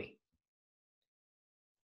a degree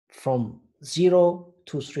from 0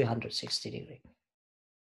 to 360 degree.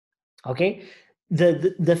 Okay,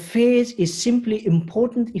 the phase is simply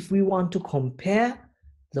important if we want to compare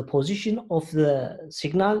the position of the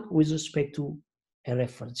signal with respect to a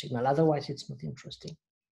reference signal. Otherwise, it's not interesting.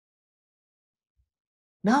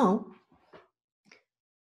 Now,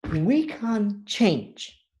 we can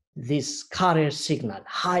change this carrier signal,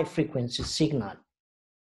 high frequency signal,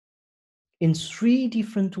 in 3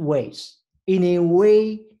 different ways, in a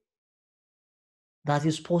way that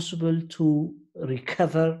is possible to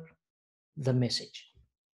recover the message.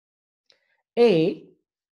 A,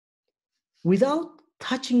 without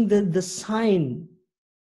touching the sign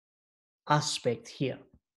aspect here,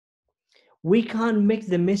 we can make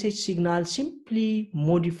the message signal simply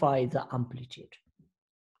modify the amplitude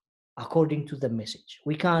according to the message.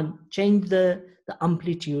 We can change the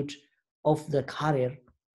amplitude of the carrier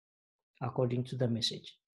according to the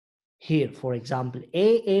message. Here, for example,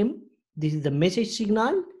 AM, this is the message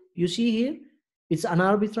signal. You see here, it's an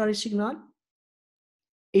arbitrary signal.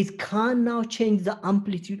 It can now change the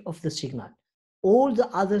amplitude of the signal. All the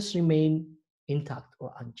others remain intact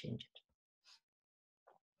or unchanged.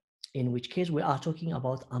 In which case we are talking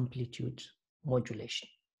about amplitude modulation.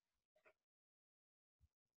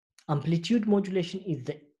 Amplitude modulation is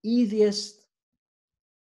the easiest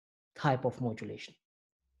type of modulation.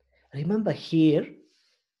 Remember here,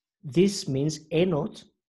 this means A naught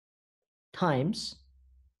times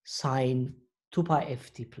sine 2 pi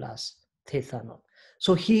ft plus theta naught.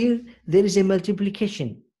 So here there is a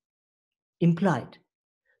multiplication implied.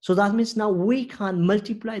 So that means now we can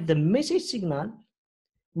multiply the message signal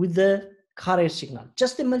with the carrier signal,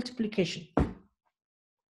 just the multiplication.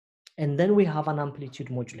 And then we have an amplitude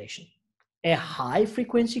modulation. A high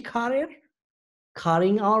frequency carrier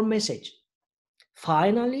carrying our message.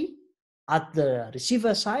 Finally, at the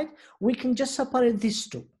receiver side, we can just separate these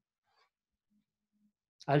two.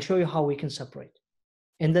 I'll show you how we can separate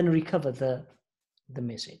and then recover the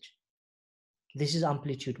message. This is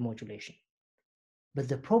amplitude modulation. But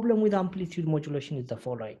the problem with amplitude modulation is the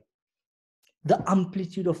following. The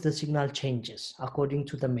amplitude of the signal changes according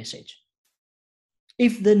to the message.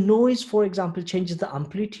 If the noise, for example, changes the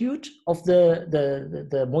amplitude of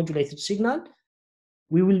the modulated signal,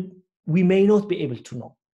 we may not be able to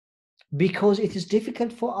know, because it is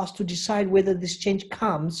difficult for us to decide whether this change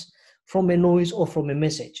comes from a noise or from a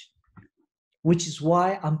message, which is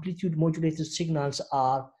why amplitude modulated signals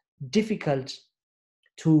are difficult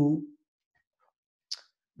to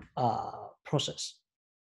process.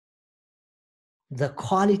 The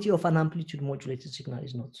quality of an amplitude modulated signal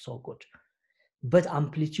is not so good, but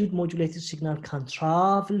amplitude modulated signal can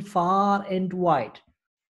travel far and wide.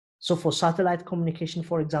 So for satellite communication,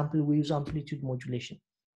 for example, we use amplitude modulation.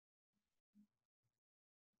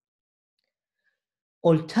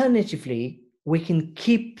 Alternatively, we can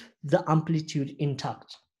keep the amplitude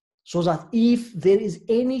intact so that if there is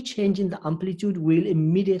any change in the amplitude, we'll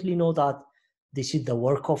immediately know that this is the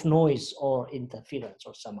work of noise or interference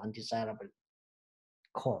or some undesirable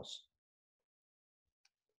cause.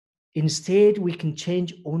 Instead, we can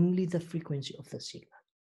change only the frequency of the signal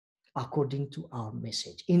according to our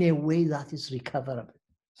message in a way that is recoverable.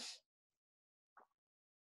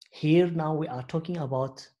 Here now we are talking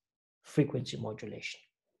about frequency modulation.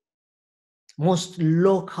 Most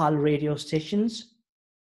local radio stations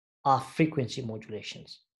are frequency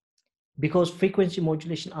modulations because frequency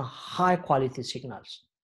modulation are high quality signals.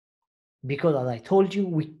 Because as I told you,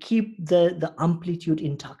 we keep the amplitude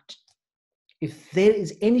intact. If there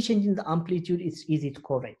is any change in the amplitude, it's easy to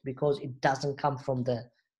correct because it doesn't come from the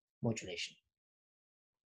modulation.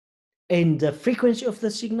 And the frequency of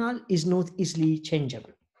the signal is not easily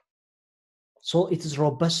changeable. So it is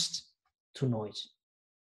robust to noise.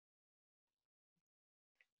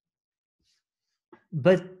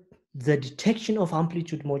 But the detection of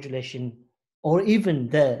amplitude modulation or even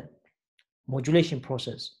the modulation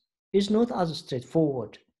process is not as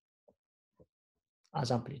straightforward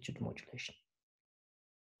as amplitude modulation.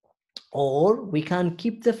 Or we can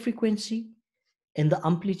keep the frequency and the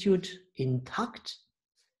amplitude intact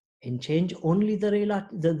and change only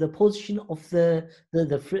the position of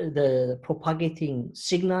the propagating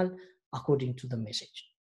signal according to the message.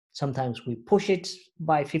 Sometimes we push it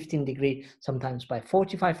by 15 degrees, sometimes by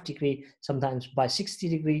 45 degrees, sometimes by 60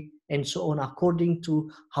 degrees, and so on, according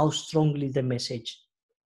to how strongly the message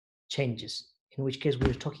changes, in which case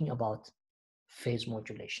we're talking about phase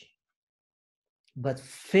modulation. but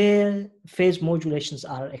phase modulations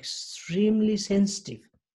are extremely sensitive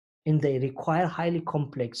and they require highly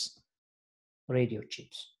complex radio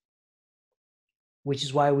chips, which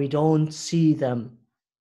is why we don't see them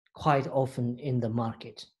quite often in the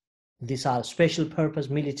market. These are special purpose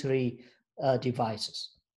military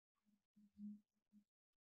devices.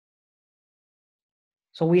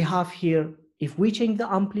 So we have here, if we change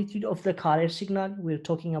the amplitude of the carrier signal, we're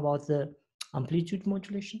talking about the amplitude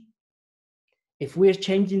modulation. If we're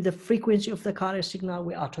changing the frequency of the carrier signal,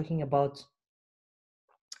 we are talking about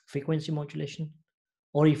frequency modulation.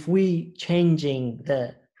 Or if we changing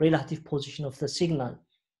the relative position of the signal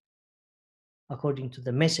according to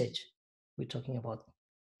the message, we're talking about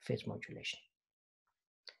phase modulation.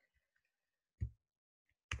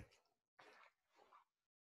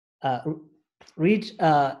 Read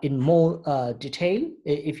in more detail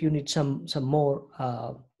if you need some more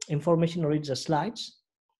information, read the slides.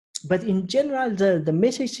 But in general, the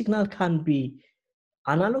message signal can be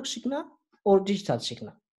analog signal or digital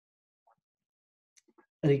signal.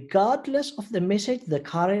 Regardless of the message, the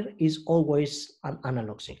carrier is always an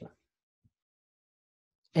analog signal.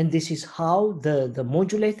 And this is how the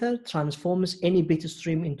modulator transforms any bit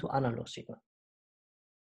stream into analog signal.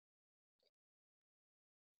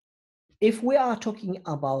 If we are talking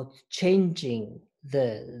about changing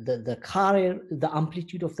the carrier, the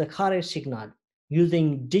amplitude of the carrier signal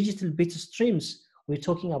using digital bit streams, we're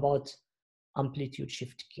talking about amplitude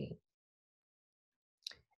shift keying.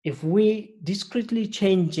 If we discretely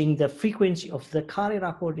changing the frequency of the carrier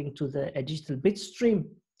according to the digital bit stream,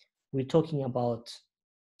 we're talking about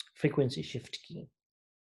frequency shift keying.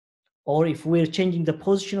 Or if we're changing the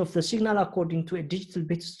position of the signal according to a digital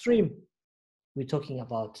bit stream, we're talking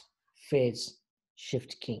about phase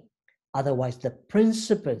shift keying. Otherwise, the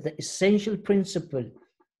principle, the essential principle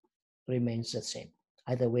remains the same.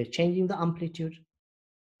 Either we're changing the amplitude,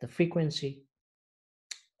 the frequency,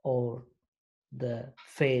 or the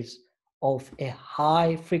phase of a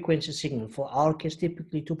high frequency signal. For our case,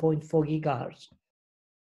 typically 2.4 gigahertz,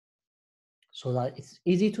 so that it's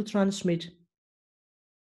easy to transmit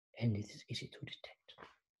and it is easy to detect.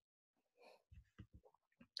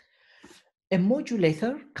 A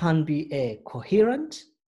modulator can be a coherent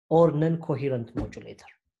or non-coherent modulator.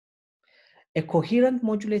 A coherent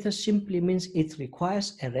modulator simply means it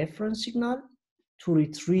requires a reference signal to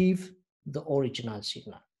retrieve the original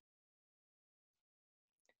signal.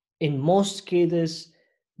 In most cases,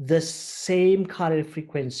 the same carrier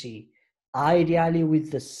frequency, ideally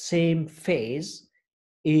with the same phase,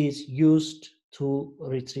 is used to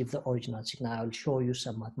retrieve the original signal. I will show you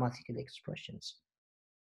some mathematical expressions.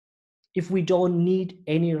 If we don't need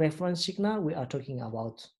any reference signal, we are talking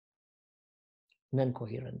about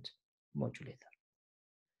non-coherent modulator.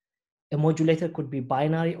 A modulator could be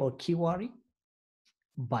binary or Q-ary.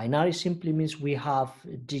 Binary simply means we have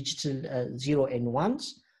digital 0 and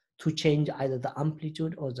 1s to change either the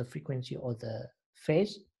amplitude or the frequency or the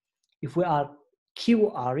phase. If we are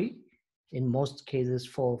Q-ary, in most cases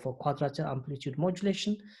for quadrature amplitude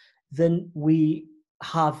modulation, then we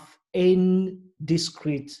have n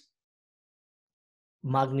discrete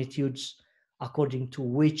magnitudes according to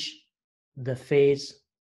which the phase,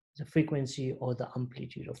 the frequency, or the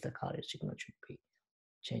amplitude of the carrier signal should be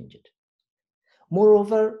changed.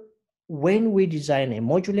 Moreover, when we design a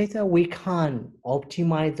modulator, we can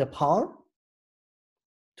optimize the power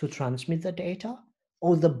to transmit the data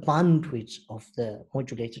or the bandwidth of the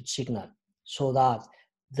modulated signal so that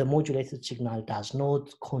the modulated signal does not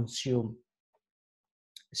consume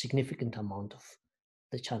a significant amount of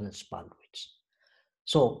the channel's bandwidth.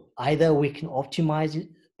 So either we can optimize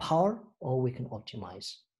power or we can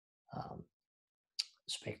optimize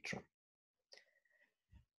spectrum.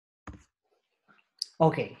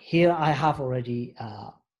 Okay, here I have already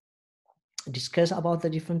discussed about the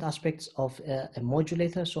different aspects of a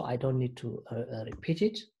modulator, so I don't need to repeat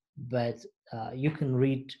it, but you can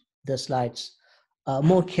read the slides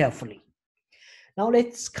more carefully. Now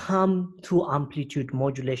let's come to amplitude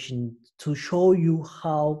modulation to show you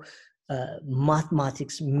how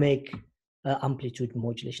mathematics make amplitude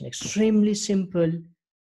modulation extremely simple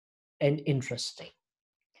and interesting.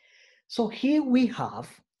 So here we have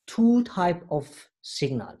two types of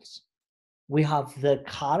signals. We have the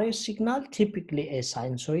carrier signal, typically a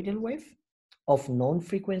sinusoidal wave of known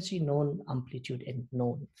frequency, known amplitude, and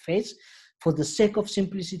known phase. For the sake of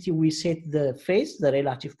simplicity, we set the phase, the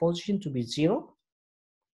relative position, to be 0,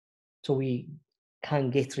 so we can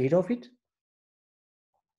get rid of it.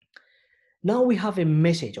 Now we have a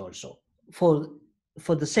message also.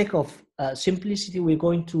 For the sake of simplicity, we're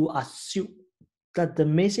going to assume that the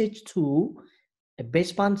message to a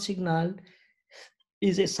baseband signal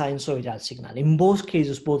is a sinusoidal signal. In both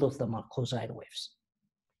cases, both of them are cosine waves.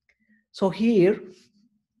 So here,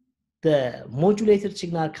 the modulated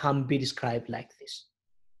signal can be described like this.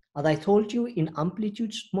 As I told you, in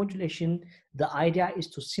amplitude modulation, the idea is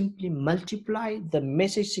to simply multiply the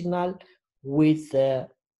message signal with the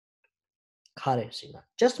carrier signal.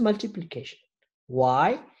 Just multiplication.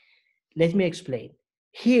 Why? Let me explain.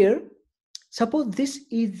 Here, suppose this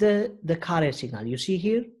is the carrier signal. You see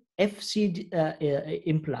here, FC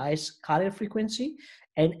implies carrier frequency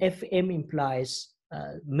and FM implies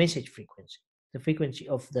message frequency, the frequency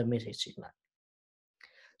of the message signal.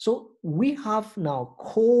 So we have now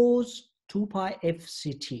cos 2 pi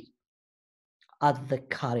FCT as the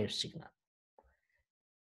carrier signal.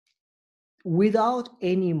 Without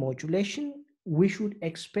any modulation, we should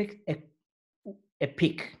expect a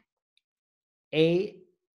peak, A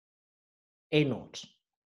naught,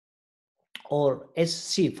 or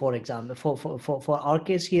SC, for example. For our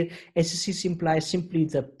case here, SC implies simply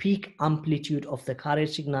the peak amplitude of the carrier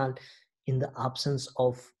signal in the absence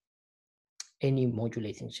of any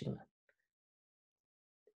modulating signal.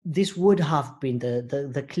 This would have been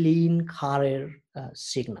the clean carrier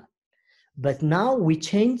signal. But now we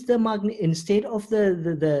change the instead of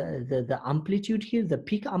the amplitude here, the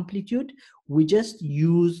peak amplitude, we just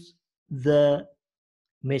use the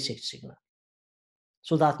message signal.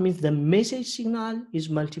 So that means the message signal is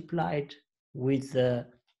multiplied with the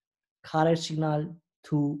carrier signal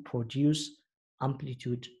to produce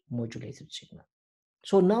amplitude modulated signal.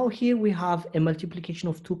 So now here we have a multiplication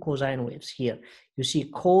of two cosine waves here. You see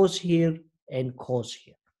cos here and cos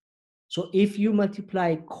here. So if you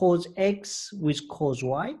multiply cos x with cos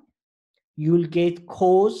y, you'll get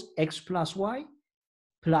cos x plus y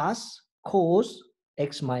plus cos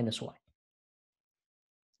x minus y,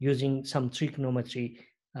 using some trigonometry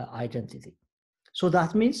identity. So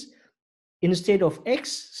that means instead of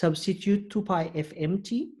x, substitute 2 pi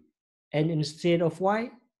fmt, and instead of y,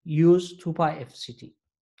 use 2 pi fct.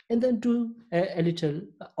 And then do a little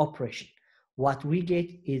operation. What we get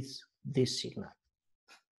is this signal.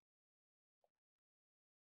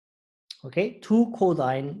 Okay, two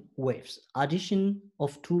cosine waves, addition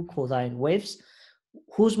of two cosine waves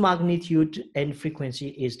whose magnitude and frequency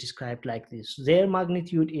is described like this. Their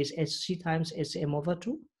magnitude is SC times SM over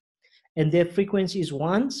 2, and their frequency is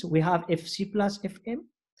once we have FC plus FM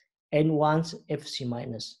and once FC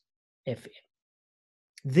minus FM.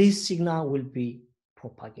 This signal will be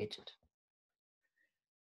propagated.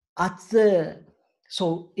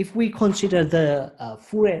 So if we consider the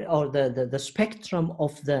Fourier or the spectrum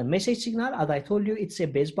of the message signal, as I told you, it's a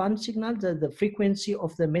baseband signal. The frequency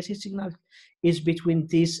of the message signal is between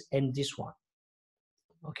this and this one.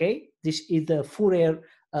 Okay, this is the Fourier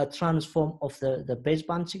transform of the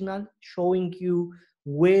baseband signal, showing you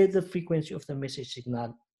where the frequency of the message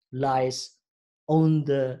signal lies on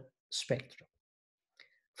the spectrum.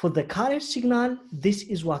 For the carrier signal, this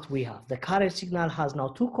is what we have. The carrier signal has now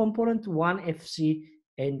two components, one FC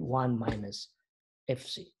and one minus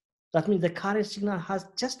FC. That means the carrier signal has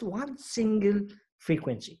just one single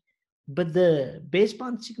frequency. But the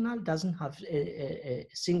baseband signal doesn't have a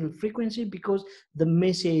single frequency because the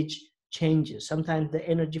message changes. Sometimes the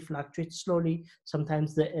energy fluctuates slowly.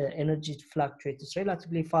 Sometimes the energy fluctuates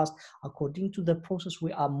relatively fast according to the process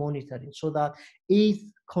we are monitoring, so that it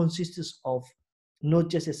consists of not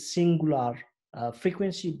just a singular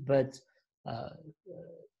frequency, but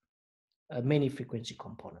many frequency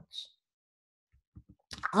components.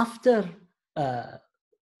 After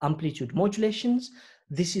amplitude modulations,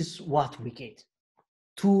 this is what we get.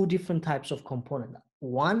 Two different types of component.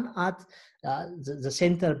 One at the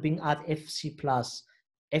center being at FC plus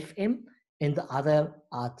FM, and the other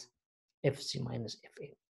at FC minus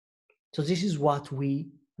FM. So this is what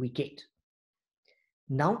we get.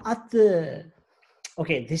 Now at the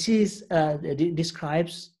okay, this is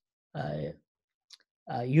describes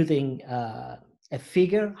using a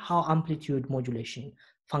figure how amplitude modulation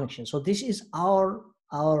functions. So this is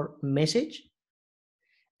our message,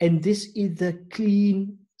 and this is the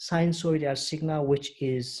clean sinusoidal signal, which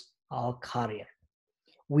is our carrier.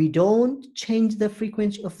 We don't change the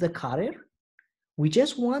frequency of the carrier. We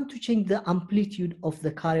just want to change the amplitude of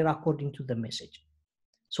the carrier according to the message.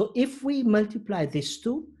 So if we multiply these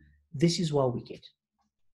two, this is what we get.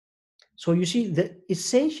 So you see that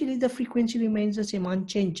essentially the frequency remains the same,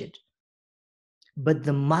 unchanged, but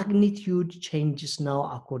the magnitude changes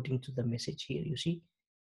now according to the message here. You see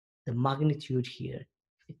the magnitude here,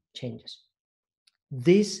 it changes.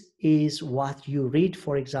 This is what you read,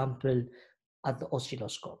 for example, at the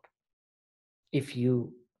oscilloscope, if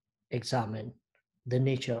you examine the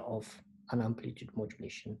nature of an amplitude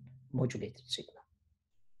modulated signal.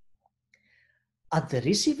 At the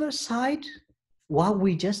receiver side, what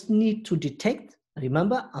we just need to detect,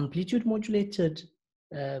 remember, amplitude modulated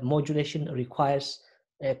modulation requires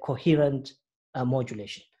a coherent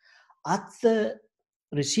modulation. At the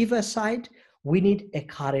receiver side, we need a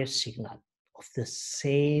carrier signal of the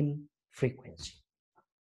same frequency.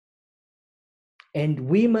 And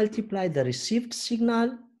we multiply the received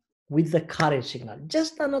signal with the carrier signal,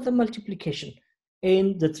 just another multiplication.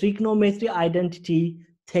 And the trigonometry identity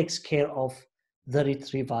takes care of the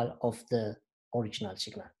retrieval of the original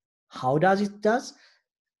signal. How does it does?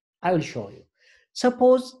 I will show you.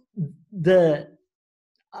 Suppose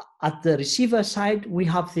at the receiver side, we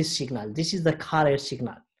have this signal. This is the carrier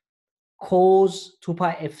signal, cos 2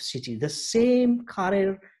 pi fct, the same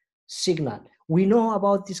carrier signal. We know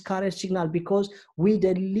about this carrier signal because we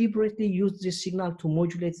deliberately use this signal to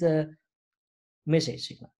modulate the message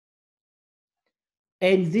signal.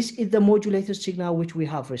 And this is the modulated signal which we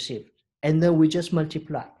have received. And then we just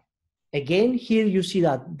multiply. Again, here you see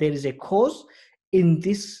that there is a cos. In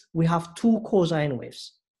this, we have two cosine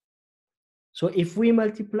waves. So if we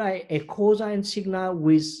multiply a cosine signal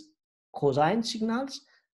with cosine signals,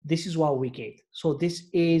 this is what we get. So this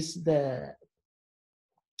is the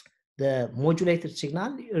modulated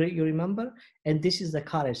signal, you remember, and this is the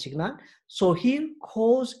carrier signal. So here,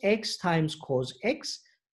 cos x times cos x,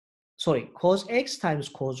 sorry, cos x times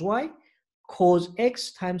cos y, cos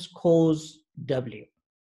x times cos w.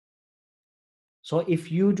 So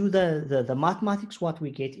if you do the mathematics, what we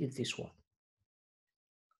get is this one.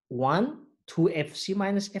 1, 2fc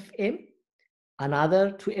minus fm,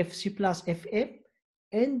 another 2fc plus fm,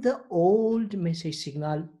 and the old message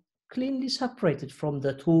signal cleanly separated from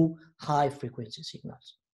the two high frequency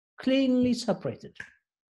signals. Cleanly separated.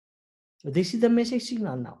 This is the message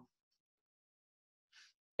signal now.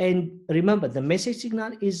 And remember, the message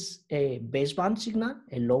signal is a baseband signal,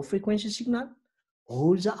 a low frequency signal.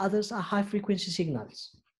 All the others are high frequency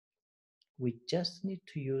signals. We just need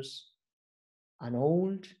to use an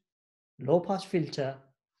old low pass filter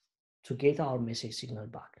to get our message signal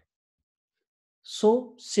back.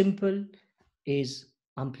 So simple is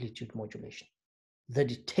amplitude modulation. The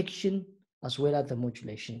detection as well as the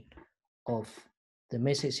modulation of the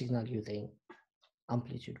message signal using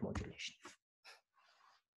amplitude modulation.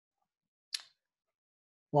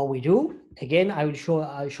 What we do, again, I'll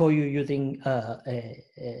show you using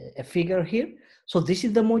a figure here. So this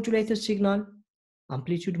is the modulated signal,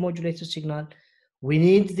 amplitude modulated signal. We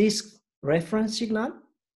need this reference signal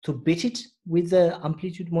to beat it with the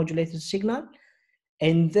amplitude modulated signal.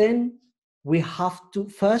 And then we have to,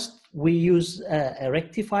 first we use a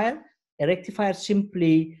rectifier. A rectifier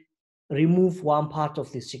simply remove one part of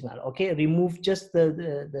the signal, okay? Remove just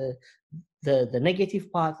the negative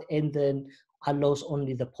part and then allows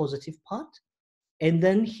only the positive part. And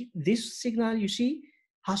then this signal, you see,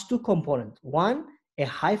 has two components. One, a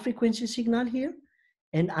high frequency signal here,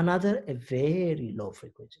 and another, a very low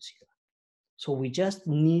frequency signal. So we just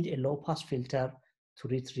need a low pass filter to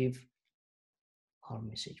retrieve our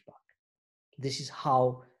message back. This is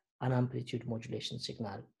how an amplitude modulation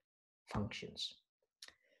signal functions.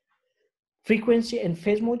 Frequency and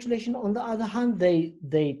phase modulation, on the other hand,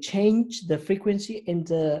 they change the frequency and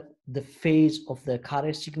the phase of the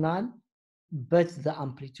carrier signal, but the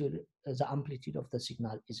amplitude of the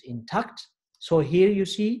signal is intact. So here you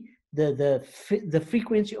see the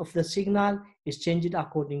frequency of the signal is changed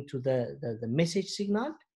according to the message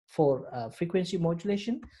signal for frequency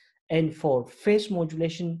modulation, and for phase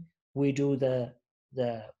modulation we do the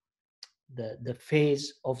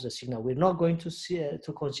phase of the signal. We're not going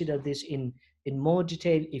to consider this in more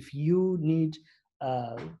detail. If you need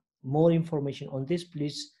more information on this,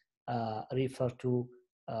 please refer to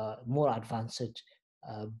more advanced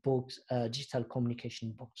books, digital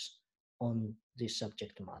communication books on this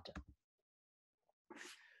subject matter.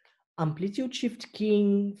 Amplitude shift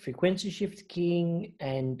keying, frequency shift keying,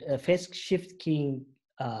 and phase shift keying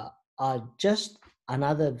are just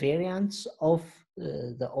another variants of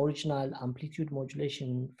the original amplitude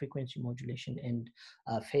modulation, frequency modulation, and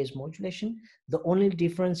phase modulation. The only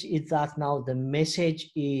difference is that now the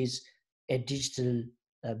message is a digital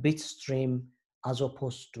bit stream as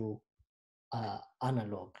opposed to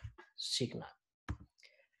analog signal.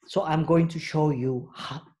 So I'm going to show you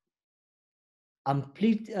how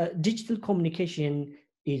digital communication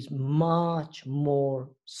is much more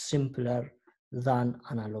simpler than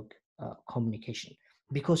analog communication,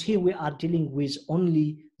 because here we are dealing with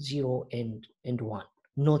only 0 and 1,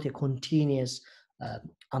 not a continuous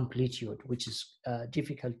amplitude, which is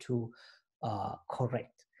difficult to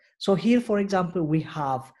correct. So here, for example, we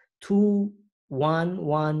have two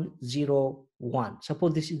 1101.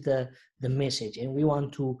 Suppose this is the message and we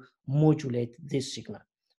want to modulate this signal.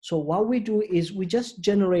 So what we do is we just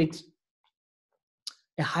generate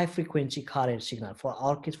a high frequency carrier signal. For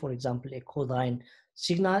our case, for example, a cosine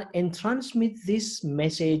signal, and transmit this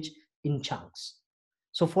message in chunks.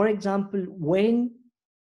 So for example, when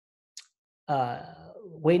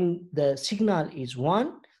the signal is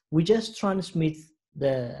 1, we just transmit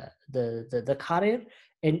the carrier,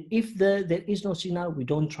 and if there is no signal, we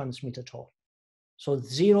don't transmit at all. So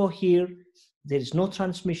 0 here, there is no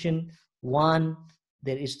transmission. 1,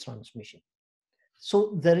 there is transmission.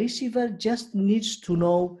 So the receiver just needs to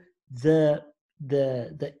know the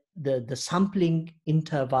sampling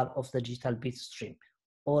interval of the digital bit stream,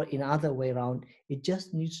 or in other way around, it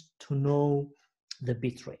just needs to know the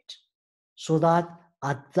bit rate, so that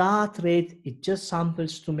at that rate it just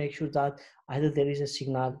samples to make sure that either there is a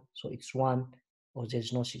signal, so it's 1, or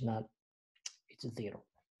there's no signal, it's 0.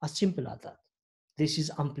 As simple as that. This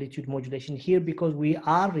is amplitude modulation here, because we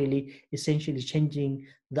are really essentially changing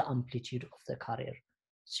the amplitude of the carrier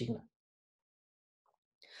signal.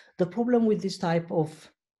 The problem with this type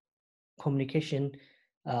of communication,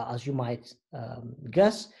 as you might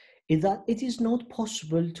guess, is that it is not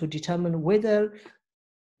possible to determine whether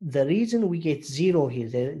the reason we get 0 here,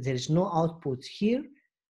 there is no output here,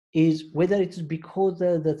 is whether it is because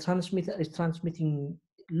the transmitter is transmitting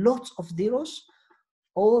lots of zeros,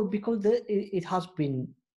 or because it has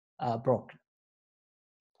been broken,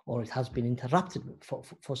 or it has been interrupted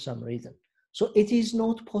for some reason. So it is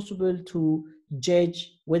not possible to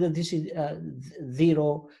judge whether this is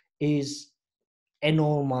 0 is a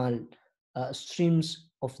normal streams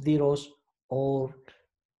of zeros or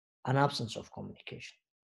an absence of communication.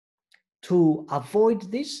 To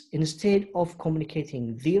avoid this, instead of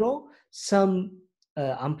communicating 0, some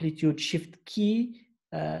amplitude shift key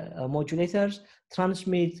modulators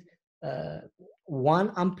transmit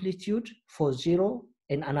one amplitude for 0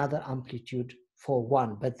 and another amplitude for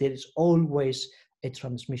 1, but there is always a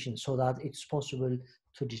transmission, so that it's possible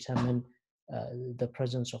to determine the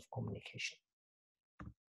presence of communication.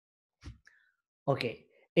 Okay,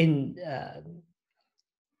 in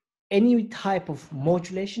any type of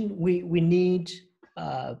modulation, we need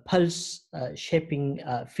pulse shaping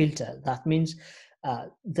filter. That means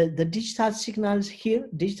the digital signals here,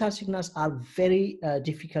 digital signals are very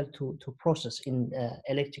difficult to process in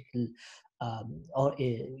electrical or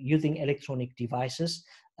using electronic devices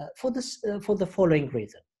for the following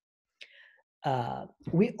reason.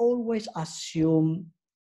 We always assume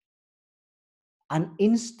an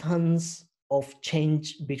instance of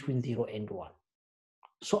change between 0 and 1.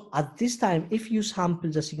 So at this time, if you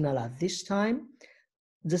sample the signal at this time,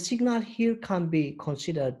 the signal here can be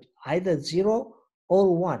considered either 0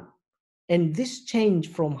 or 1. And this change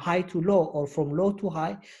from high to low or from low to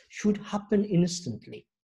high should happen instantly.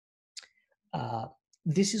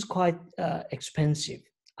 This is quite expensive.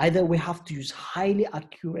 Either we have to use highly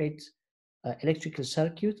accurate electrical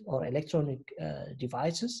circuit or electronic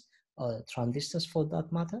devices, or transistors for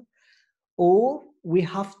that matter, or we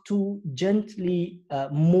have to gently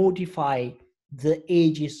modify the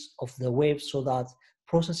edges of the wave so that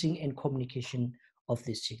processing and communication of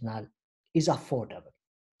this signal is affordable.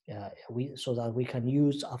 So that we can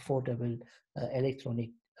use affordable electronic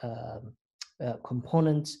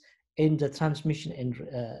components, and the transmission and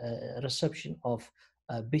reception of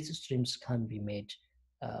bit streams can be made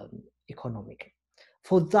economical.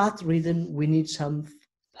 For that reason, we need some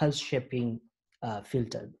pulse shaping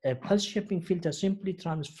filter. A pulse shaping filter simply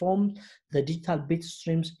transforms the digital bit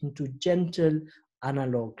streams into gentle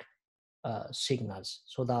analog signals,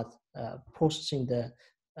 so that processing the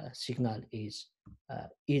signal is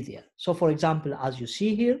easier. So for example, as you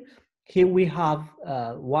see here we have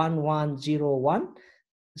 1101.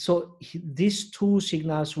 So these two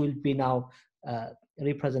signals will be now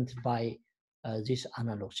represented by these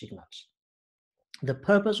analog signals. The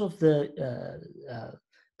purpose of the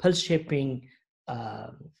pulse shaping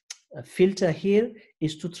filter here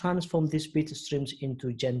is to transform these bit streams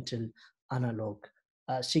into gentle analog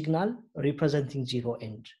signal representing 0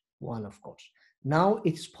 and 1, of course. Now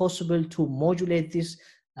it's possible to modulate this.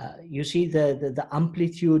 You see the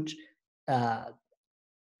amplitude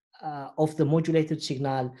of the modulated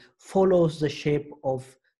signal follows the shape of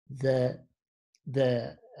the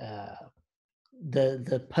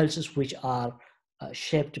pulses which are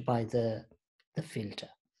shaped by the filter,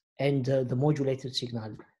 and the modulated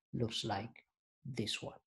signal looks like this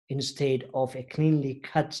one, instead of a cleanly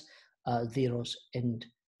cut zeros and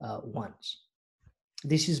ones.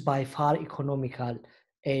 This is by far economical,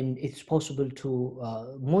 and it's possible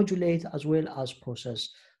to modulate as well as process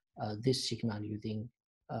this signal using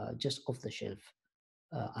just off-the-shelf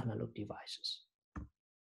analog devices.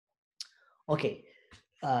 Okay,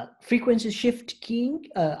 frequency shift keying,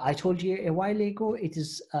 I told you a while ago, it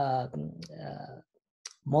is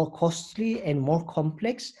more costly and more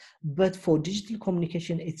complex, but for digital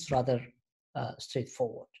communication, it's rather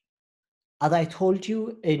straightforward. As I told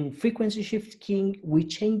you, in frequency shift keying, we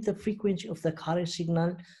change the frequency of the carrier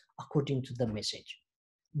signal according to the message.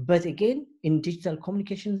 But again, in digital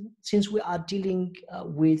communication, since we are dealing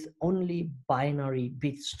with only binary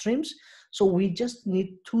bit streams, so we just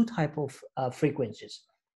need two types of frequencies.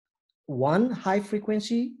 One high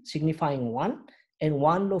frequency signifying 1, and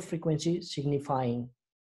one low frequency signifying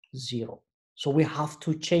 0. So we have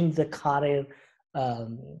to change the carrier,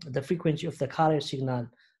 the frequency of the carrier signal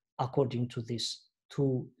according to these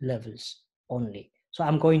two levels only. So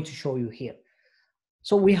I'm going to show you here.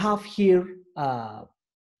 So we have here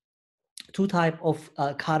two types of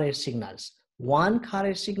carrier signals. One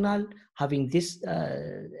carrier signal having this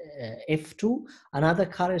F2, another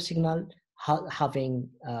carrier signal having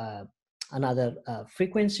another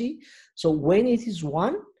frequency. So when it is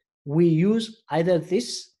 1, we use either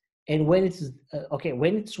this, and when it is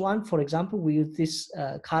when it's 1, for example, we use this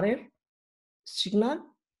carrier signal,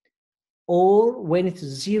 or when it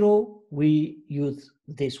is 0, we use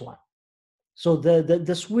this one. So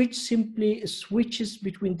the switch simply switches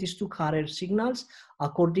between these two carrier signals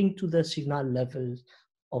according to the signal levels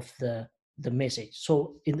of the message.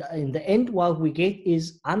 So in the end, what we get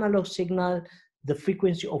is analog signal, the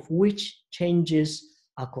frequency of which changes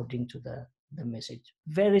according to the message.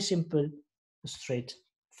 Very simple,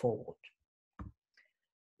 straightforward.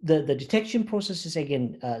 The detection process is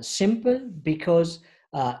again simple, because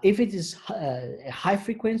if it is a high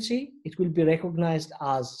frequency, it will be recognized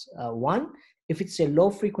as 1. If it's a low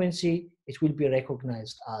frequency, it will be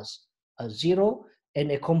recognized as 0.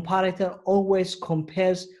 And a comparator always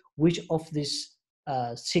compares which of this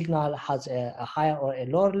signal has a higher or a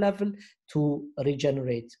lower level to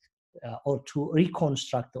regenerate or to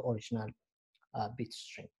reconstruct the original bit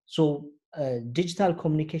stream. So digital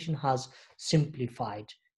communication has simplified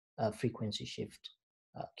frequency shift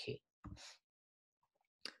key.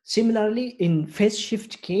 Similarly, in phase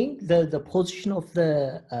shift keying, the position of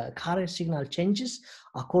the carrier signal changes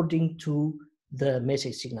according to the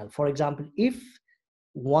message signal. For example, if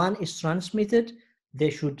 1 is transmitted,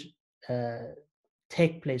 there should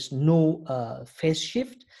take place no phase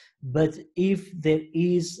shift. But if there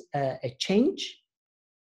is a change,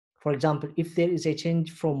 for example, if there is a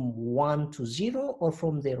change from 1 to 0 or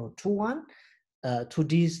from 0 to 1,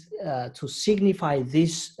 to signify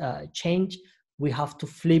this change, we have to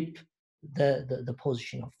flip the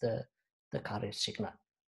position of the carrier signal.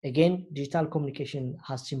 Again, digital communication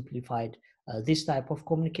has simplified this type of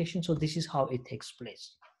communication, so this is how it takes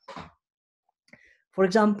place. For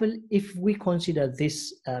example, if we consider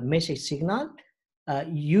this message signal,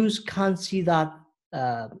 you can see that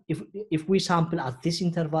if we sample at this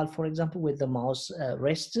interval, for example, with the mouse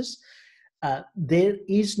rests, there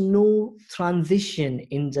is no transition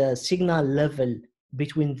in the signal level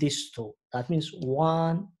between these two. That means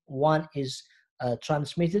one is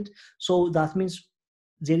transmitted, so that means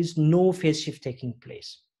there is no phase shift taking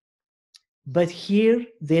place. But here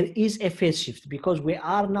there is a phase shift, because we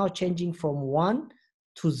are now changing from 1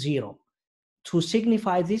 to 0. To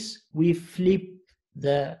signify this, we flip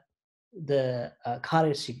the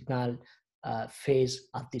carrier signal phase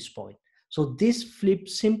at this point. So this flip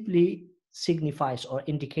simply signifies or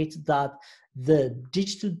indicates that the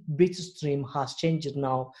digital bit stream has changed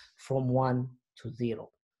now from 1 to 0.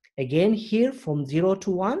 Again, here from 0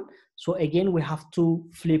 to 1, so again we have to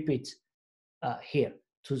flip it here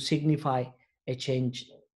to signify a change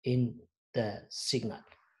in the signal.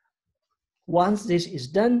 Once this is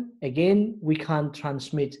done, again we can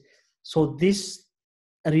transmit. So this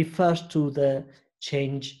refers to the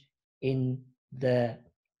change in the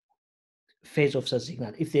phase of the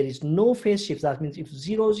signal. If there is no phase shift, that means if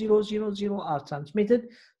 0, 0, 0, 0 are transmitted,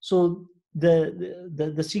 so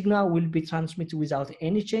the signal will be transmitted without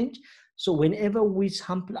any change. So whenever we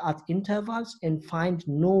sample at intervals and find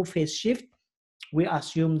no phase shift, we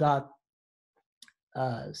assume that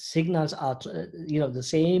signals are, the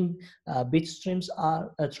same bit streams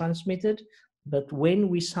are transmitted. But when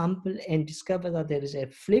we sample and discover that there is a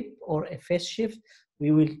flip or a phase shift,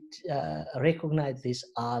 we will recognize this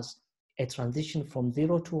as a transition from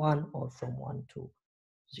 0 to 1 or from 1 to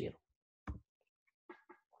 0.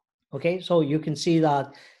 Okay, so you can see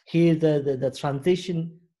that here the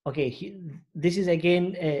transition, okay, this is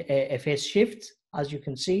again a phase shift, as you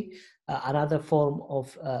can see. another form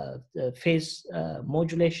of phase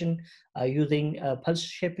modulation using pulse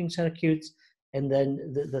shaping circuits, and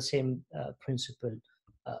then the same principle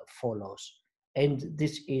follows. And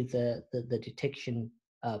this is the detection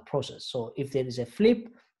process. So if there is a flip,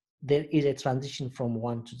 there is a transition from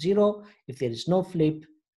 1 to 0. If there is no flip,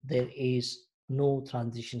 there is no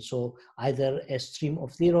transition. So either a stream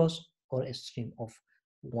of zeros or a stream of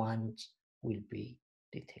ones will be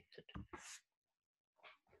detected.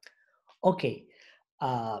 Okay,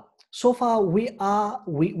 so far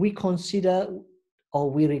we consider,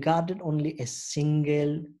 or we regarded only a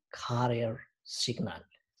single carrier signal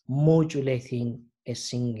modulating a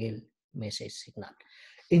single message signal.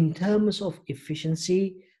 In terms of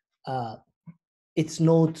efficiency, it's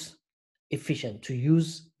not efficient to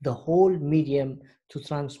use the whole medium to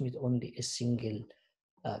transmit only a single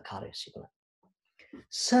carrier signal.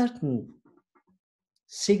 Certain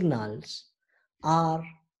signals are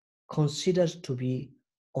considered to be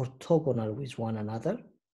orthogonal with one another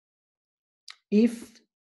if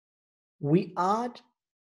we add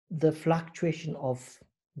the fluctuation of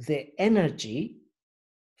the energy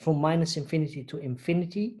from -infinity to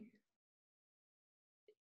infinity.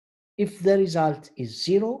 If the result is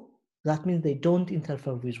 0, that means they don't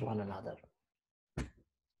interfere with one another.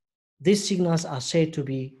 These signals are said to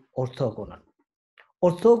be orthogonal.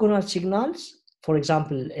 Orthogonal signals, for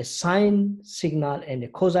example, a sine signal and a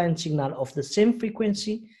cosine signal of the same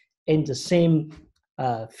frequency and the same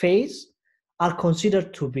phase, are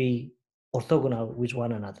considered to be orthogonal with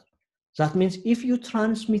one another. That means if you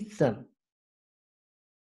transmit them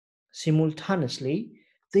simultaneously,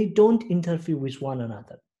 they don't interfere with one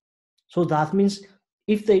another. So that means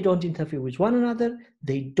if they don't interfere with one another,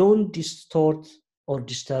 they don't distort or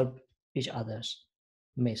disturb each other's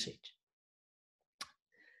message.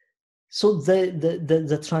 So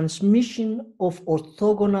the transmission of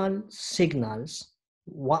orthogonal signals,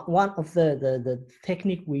 one of the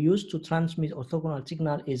technique we use to transmit orthogonal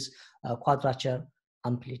signal is quadrature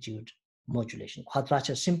amplitude modulation.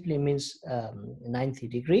 Quadrature simply means 90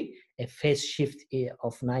 degree, a phase shift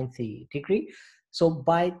of 90 degree. So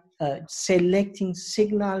by selecting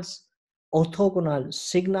signals, orthogonal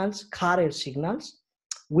signals, carrier signals,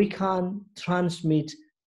 we can transmit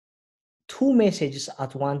 2 messages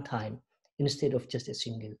at one time instead of just a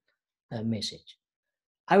single message.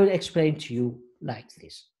 I will explain to you like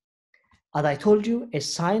this. As I told you, a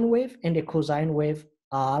sine wave and a cosine wave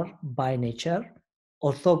are by nature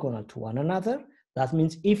orthogonal to one another. That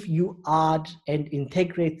means if you add and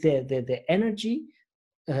integrate the energy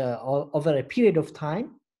over a period of time,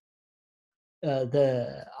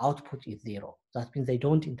 the output is 0. That means they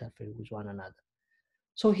don't interfere with one another.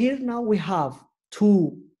 So here now we have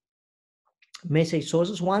 2 message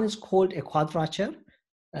sources. One is called a quadrature,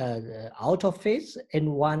 out of phase, and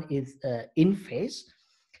one is in phase.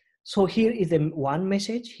 So here is one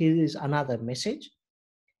message, here is another message.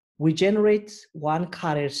 We generate one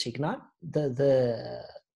carrier signal. The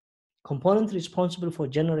component responsible for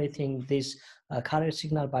generating this carrier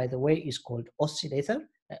signal, by the way, is called oscillator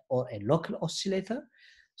or a local oscillator.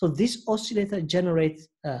 So this oscillator generates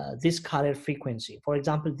this carrier frequency. For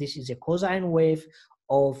example, this is a cosine wave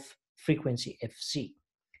of frequency Fc.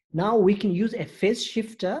 Now we can use a phase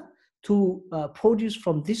shifter to produce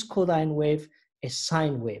from this cosine wave a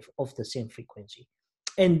sine wave of the same frequency.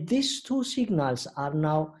 And these 2 signals are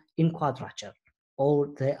now in quadrature, or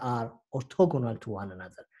they are orthogonal to one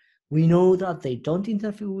another. We know that they don't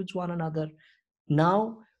interfere with one another.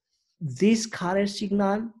 Now, this carrier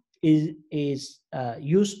signal is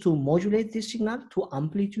used to modulate this signal, to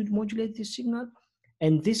amplitude modulate this signal.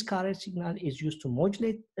 And this carrier signal is used to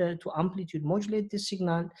modulate, to amplitude modulate this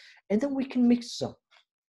signal, and then we can mix them.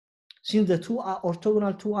 Since the 2 are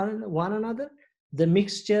orthogonal to one another, the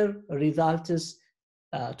mixture results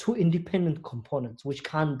 2 independent components which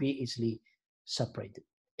can be easily separated.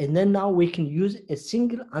 And then now we can use a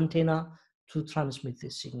single antenna to transmit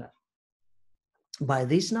this signal. By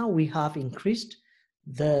this now we have increased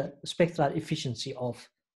the spectral efficiency of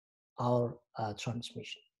our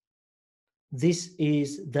transmission. This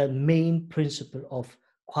is the main principle of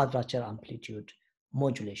quadrature amplitude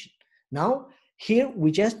modulation. Now, here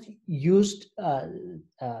we just used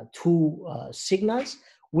 2 signals.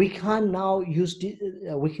 We can now use,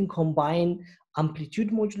 we can combine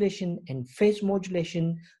amplitude modulation and phase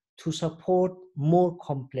modulation to support more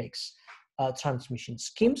complex transmission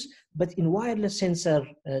schemes. But in wireless sensor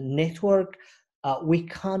network, we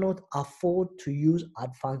cannot afford to use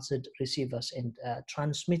advanced receivers and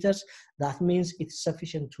transmitters. That means it's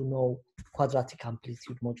sufficient to know quadratic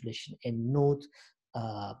amplitude modulation and not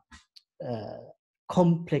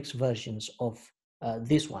complex versions of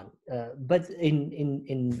this one. But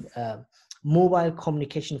in mobile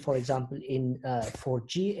communication, for example, in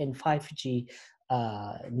 4G and 5G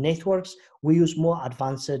networks, we use more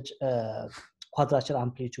advanced quadrature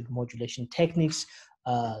amplitude modulation techniques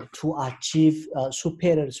to achieve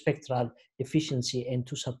superior spectral efficiency and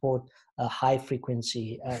to support high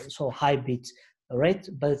frequency, so high bit rate.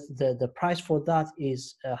 But the price for that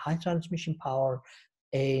is high transmission power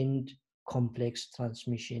and complex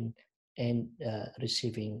transmission and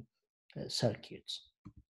receiving circuits.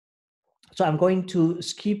 So I'm going to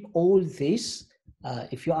skip all this.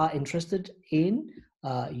 If you are interested in,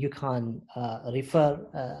 you can refer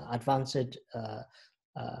advanced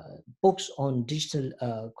books on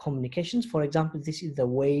digital communications. For example, this is the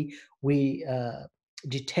way we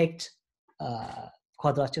detect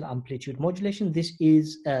quadrature amplitude modulation. This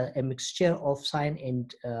is a mixture of sine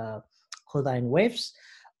and cosine waves.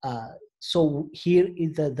 So here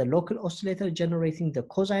is the local oscillator generating the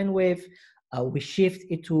cosine wave. We shift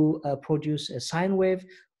it to produce a sine wave.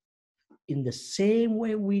 In the same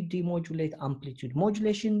way we demodulate amplitude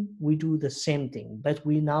modulation, we do the same thing, but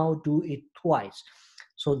we now do it twice.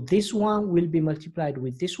 So this one will be multiplied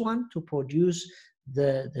with this one to produce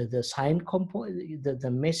the sine component,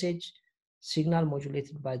 the message signal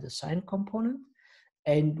modulated by the sine component.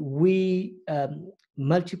 And we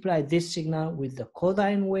multiply this signal with the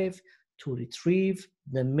cosine wave to retrieve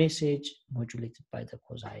the message modulated by the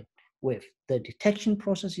cosine wave. The detection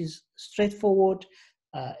process is straightforward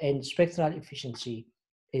and spectral efficiency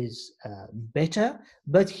is better.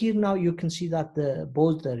 But here now you can see that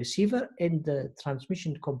both the receiver and the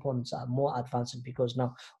transmission components are more advanced, because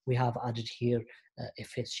now we have added here a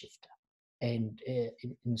phase shifter. And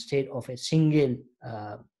instead of a single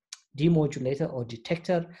demodulator or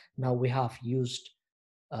detector, now we have used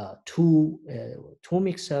two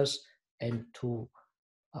mixers and two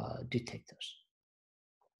detectors.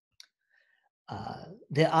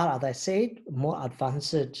 There are, as I said, more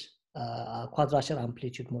advanced quadrature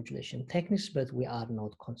amplitude modulation techniques, but we are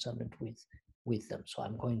not concerned with them. So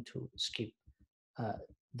I'm going to skip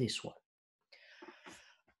this one.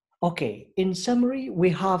 Okay, in summary,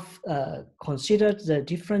 we have considered the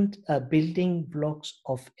different building blocks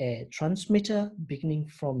of a transmitter, beginning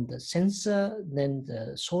from the sensor, then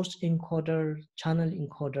the source encoder, channel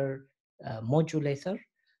encoder, modulator.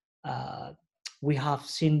 We have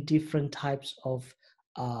seen different types of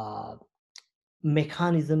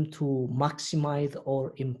mechanism to maximize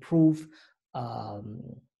or improve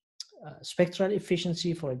spectral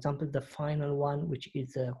efficiency. For example, the final one, which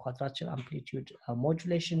is the quadrature amplitude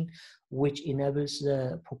modulation, which enables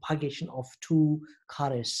the propagation of two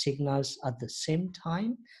carrier signals at the same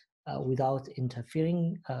time without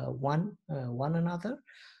interfering one another.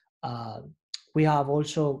 We have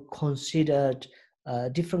also considered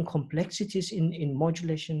different complexities in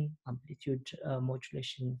modulation, amplitude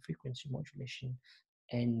modulation, frequency modulation,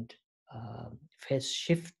 and phase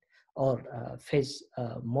shift or phase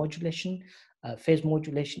modulation. Phase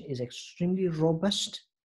modulation is extremely robust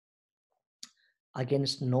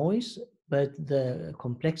against noise, but the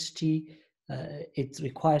complexity, it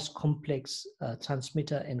requires complex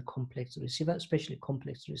transmitter and complex receiver, especially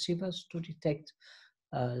complex receivers, to detect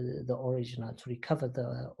the original, to recover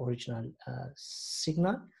the original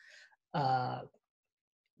signal.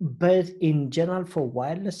 But in general, for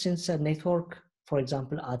wireless sensor network, for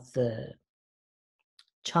example, at the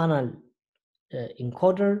channel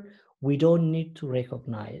encoder, we don't need to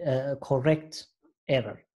recognize correct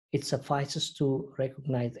error. It suffices to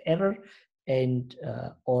recognize error and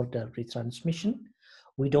order retransmission.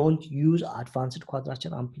 We don't use advanced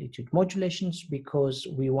quadrature amplitude modulations because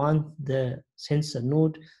we want the sensor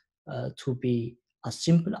node to be as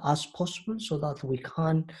simple as possible so that we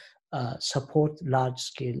can support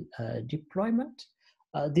large-scale deployment.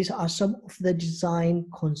 These are some of the design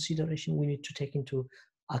consideration we need to take into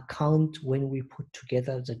account when we put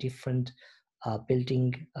together the different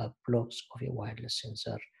building blocks of a wireless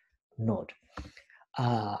sensor node.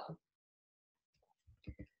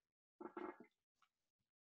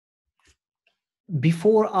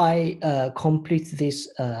 Before I complete this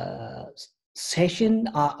session,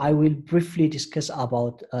 I will briefly discuss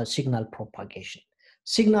about signal propagation.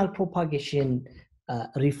 Signal propagation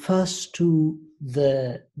refers to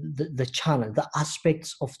the channel, the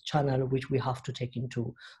aspects of channel which we have to take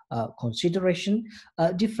into consideration.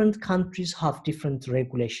 Different countries have different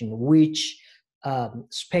regulation, which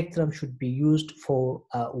spectrum should be used for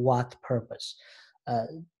what purpose.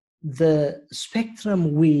 The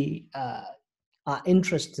spectrum we are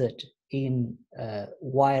interested in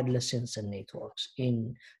wireless sensor networks,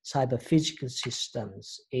 in cyber physical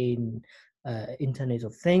systems, in Internet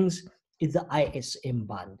of Things, is the ISM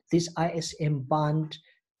band. This ISM band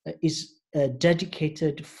is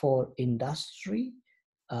dedicated for industry,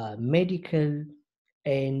 medical,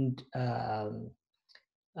 and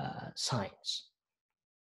science.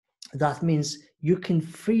 That means you can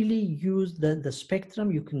freely use the spectrum,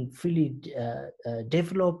 you can freely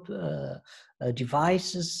develop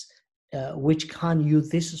devices which can use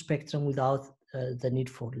this spectrum without the need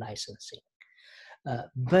for licensing.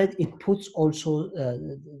 But it puts also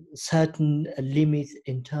certain limits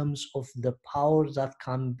in terms of the power that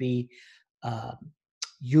can be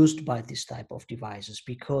used by this type of devices,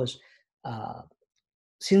 because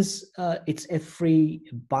since it's a free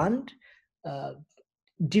band,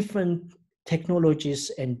 different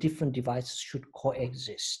technologies and different devices should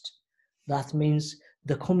coexist. That means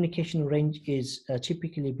the communication range is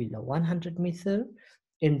typically below 100 meters,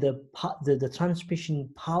 and the transmission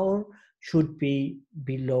power should be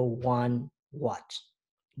below 1 watt.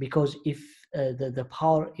 Because if the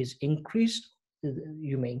power is increased,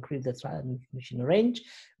 you may increase the transmission range,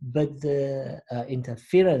 but the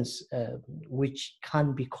interference which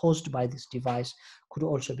can be caused by this device could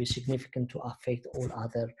also be significant to affect all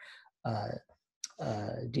other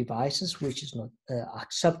devices, which is not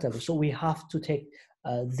acceptable. So we have to take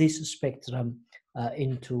this spectrum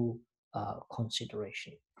into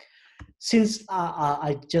consideration. Since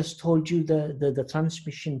I just told you the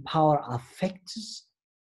transmission power affects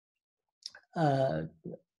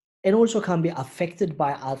and also can be affected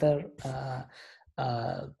by other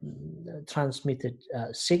transmitted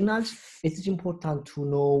signals, it is important to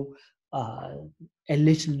know a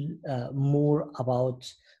little more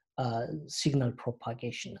about signal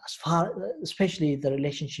propagation, especially the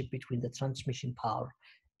relationship between the transmission power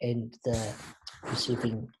and the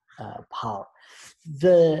receiving power.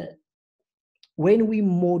 When we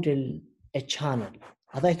model a channel,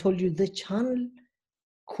 as I told you, the channel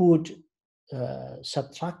could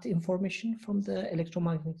subtract information from the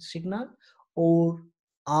electromagnetic signal or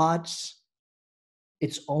adds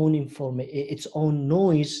its own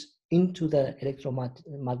noise into the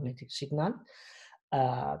electromagnetic signal.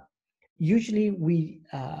 Usually we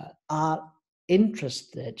are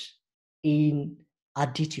interested in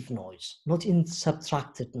additive noise, not in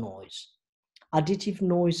subtracted noise. Additive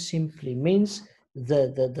noise simply means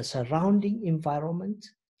the surrounding environment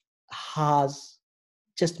has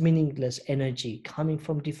just meaningless energy coming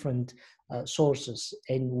from different sources,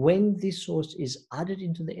 and when this source is added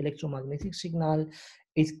into the electromagnetic signal,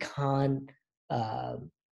 it can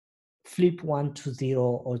flip 1 to 0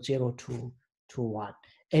 or 0 to 1,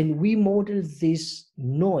 and we model this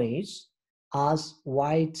noise as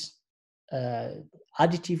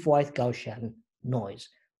additive white Gaussian noise.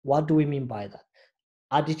 What do we mean by that?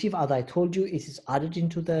 Additive, as I told you, it is added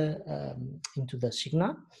into the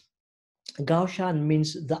signal. Gaussian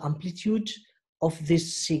means the amplitude of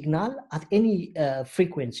this signal at any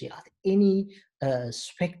frequency, at any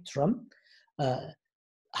spectrum,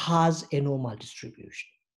 has a normal distribution.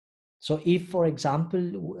 So if, for example,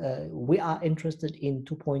 we are interested in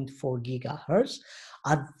 2.4 gigahertz,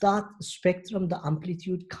 at that spectrum, the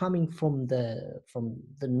amplitude coming from the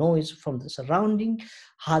noise from the surrounding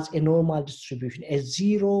has a normal distribution, a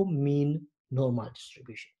zero mean normal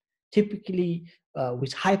distribution. Typically,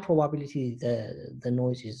 with high probability, the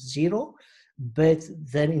noise is zero, but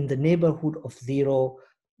then in the neighborhood of zero,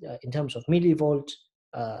 in terms of millivolt,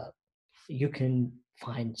 you can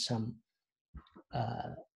find some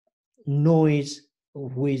noise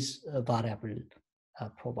with a variable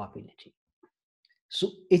probability.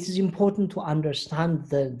 So it is important to understand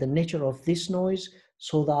the nature of this noise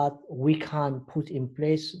so that we can put in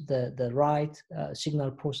place the right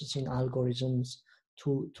signal processing algorithms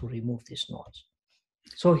to remove this noise.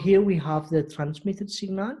 So here we have the transmitted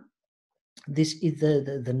signal. This is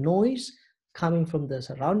the noise coming from the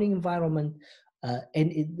surrounding environment,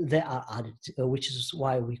 and they are added, which is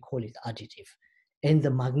why we call it additive. And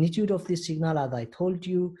the magnitude of this signal, as I told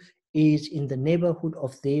you, is in the neighborhood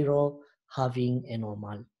of zero, having a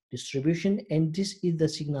normal distribution, and this is the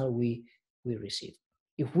signal we receive.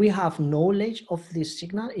 If we have knowledge of this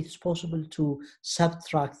signal, it's possible to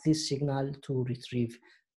subtract this signal to retrieve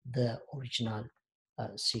the original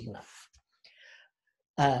signal.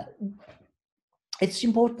 It's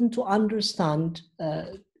important to understand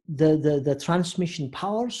the transmission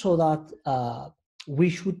power so that we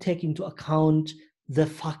should take into account the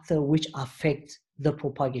factor which affect the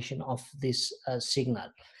propagation of this signal.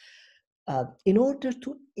 In order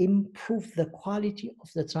to improve the quality of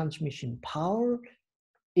the transmission power,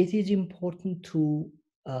 it is important to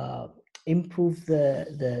improve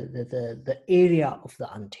the area of the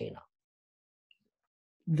antenna.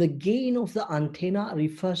 the gain of the antenna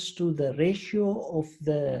refers to the ratio of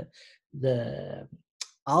the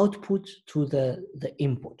output to the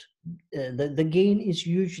input. The gain is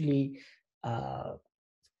usually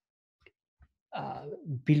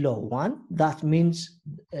below 1. That means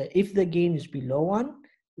if the gain is below 1,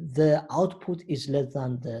 the output is less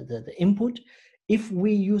than the input. If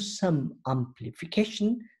we use some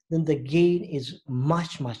amplification, then the gain is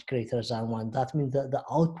much greater than 1. That means the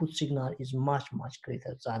output signal is much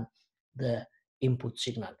greater than the input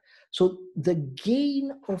signal. So the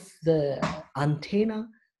gain of the antenna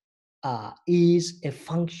is a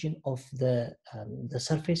function of the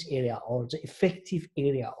surface area, or the effective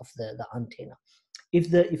area of the antenna. If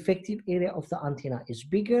the effective area of the antenna is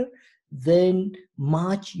bigger, then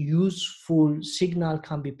much useful signal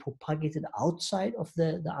can be propagated outside of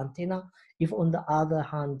the antenna. If on the other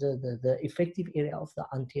hand, the effective area of the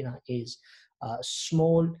antenna is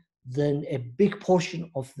small, then a big portion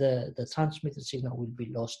of the transmitted signal will be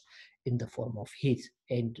lost in the form of heat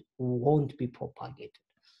and won't be propagated.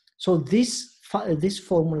 So this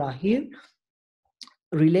formula here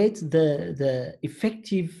relates the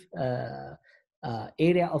effective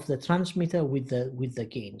area of the transmitter with the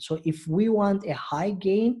gain. So if we want a high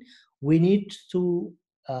gain, we need to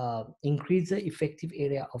increase the effective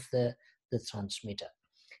area of the transmitter.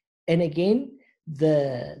 And again,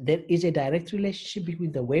 there is a direct relationship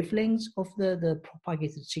between the wavelengths of the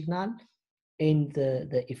propagated signal and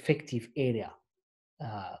the effective area.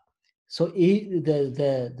 So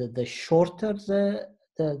the shorter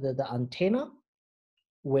the antenna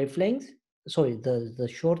wavelength, sorry, the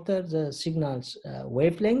shorter the signal's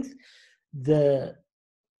wavelength,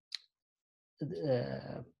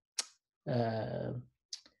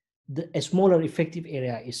 a smaller effective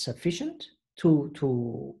area is sufficient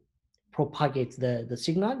to propagate the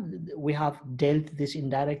signal. We have dealt this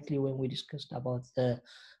indirectly when we discussed about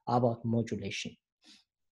modulation.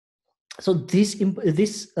 So this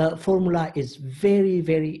formula is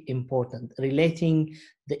very important, relating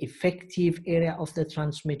the effective area of the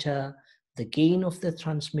transmitter, the gain of the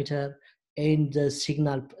transmitter, and the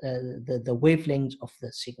signal, the wavelength of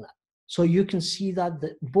the signal. So you can see that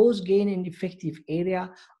both gain and effective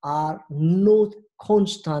area are not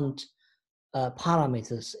constant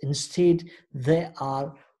parameters. Instead, they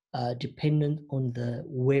are dependent on the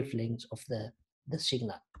wavelength of the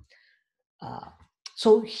signal.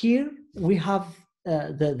 So here we have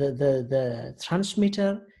the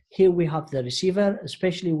transmitter. Here we have the receiver.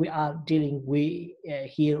 Especially we are dealing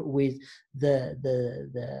here with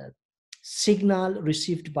the signal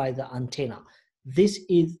received by the antenna. This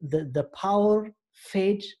is the power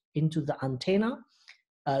fed into the antenna.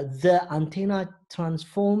 The antenna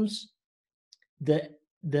transforms the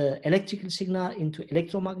electrical signal into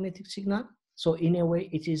electromagnetic signal. So in a way,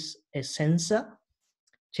 it is a sensor.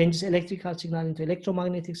 Changes electrical signal into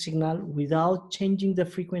electromagnetic signal without changing the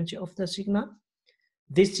frequency of the signal.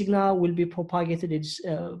 This signal will be propagated at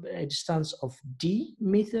a distance of d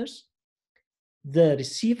meters. The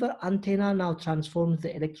receiver antenna now transforms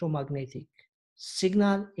the electromagnetic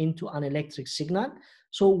signal into an electric signal.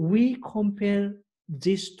 So we compare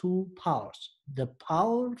these two powers, the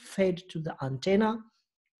power fed to the antenna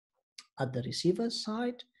at the receiver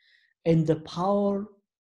side and the power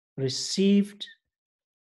received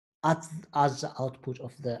as the output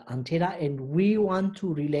of the antenna, and we want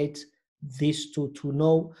to relate these two to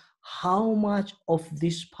know how much of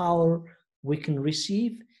this power we can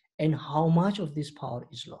receive and how much of this power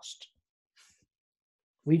is lost.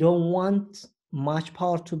 We don't want much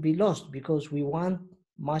power to be lost because we want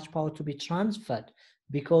much power to be transferred,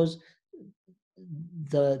 because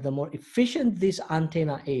the more efficient this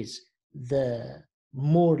antenna is, the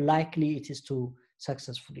more likely it is to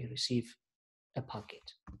successfully receive a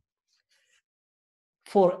packet.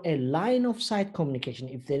 For a line of sight communication,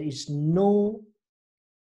 if there is no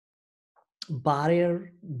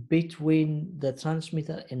barrier between the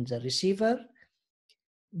transmitter and the receiver,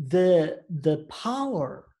 the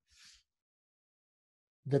power,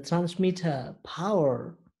 the transmitter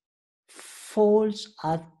power falls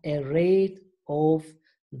at a rate of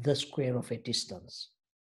the square of a distance.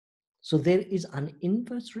 So there is an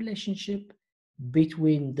inverse relationship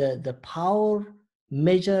between the power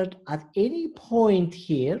measured at any point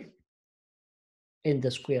here and the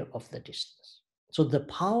square of the distance. So the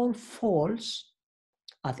power falls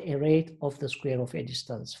at a rate of the square of a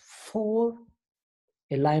distance for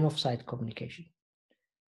a line of sight communication.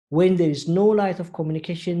 When there is no line of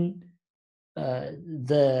communication,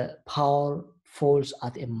 the power falls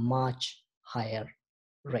at a much higher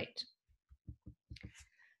rate.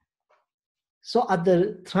 So at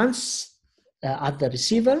the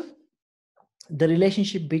receiver, the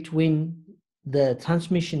relationship between the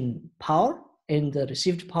transmission power and the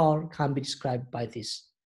received power can be described by this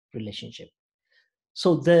relationship.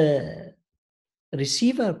 So the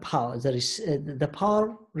receiver power, the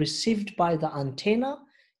power received by the antenna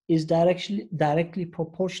is directly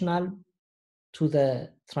proportional to the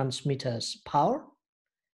transmitter's power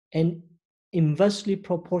and inversely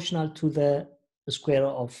proportional to the square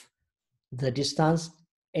of the distance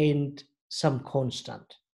and some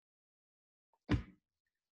constant.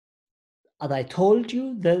 As I told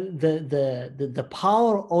you, the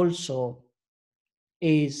power also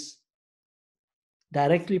is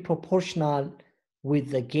directly proportional with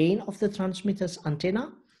the gain of the transmitter's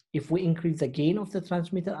antenna. If we increase the gain of the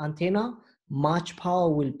transmitter antenna, much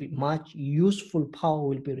useful power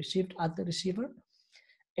will be received at the receiver.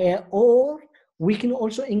 Or we can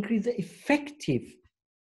also increase the effective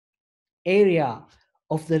area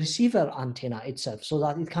of the receiver antenna itself so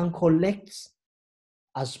that it can collect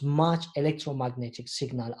as much electromagnetic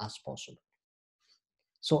signal as possible.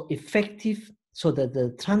 So effective, so that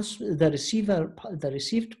the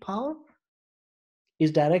received power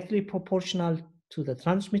is directly proportional to the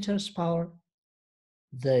transmitter's power,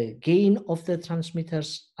 the gain of the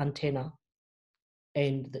transmitter's antenna,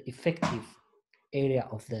 and the effective area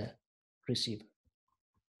of the receiver.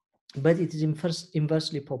 But it is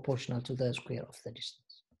inversely proportional to the square of the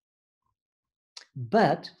distance.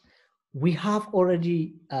 But we have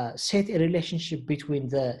already set a relationship between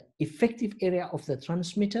the effective area of the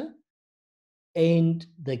transmitter and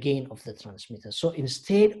the gain of the transmitter. So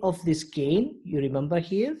instead of this gain, you remember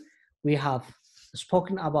here, we have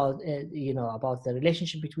spoken about, about the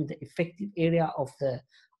relationship between the effective area of the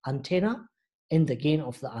antenna and the gain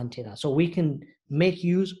of the antenna. So we can make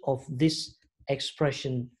use of this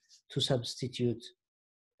expression to substitute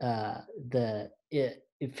the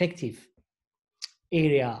effective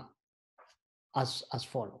area as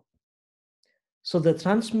follows. So the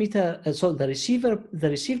transmitter, so the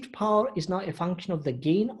received power is now a function of the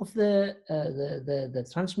gain of the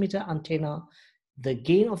transmitter antenna, the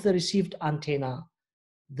gain of the received antenna,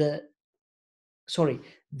 the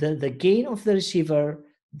gain of the receiver,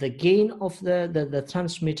 the gain of the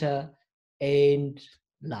transmitter, and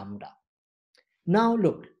lambda. Now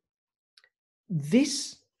look,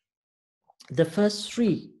 the first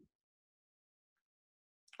three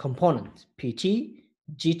components, PT,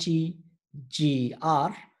 GT,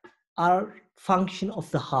 GR, are function of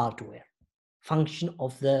the hardware, function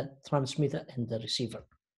of the transmitter and the receiver.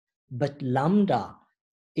 But lambda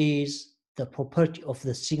is the property of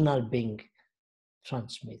the signal being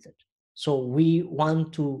transmitted. So we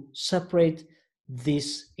want to separate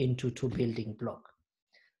this into two building blocks.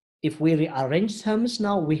 If we rearrange terms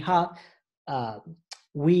now, we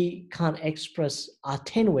can express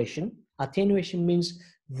attenuation. Attenuation means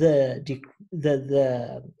the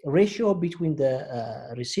ratio between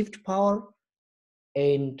the received power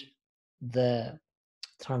and the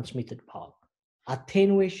transmitted power.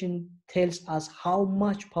 Attenuation tells us how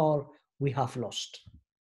much power we have lost.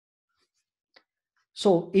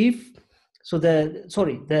 So the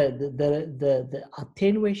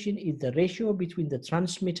attenuation is the ratio between the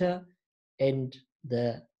transmitter and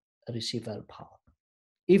the receiver power.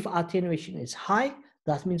 If attenuation is high,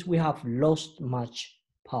 that means we have lost much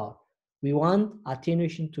power. We want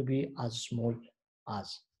attenuation to be as small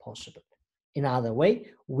as possible. In other way,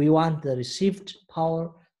 we want the received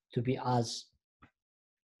power to be as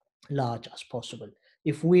large as possible.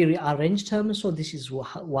 If we rearrange terms, so this is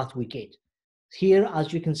what we get. Here,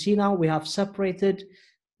 as you can see now, we have separated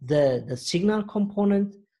the signal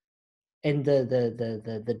component and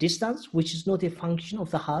the distance, which is not a function of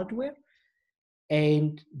the hardware,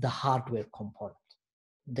 and the hardware component,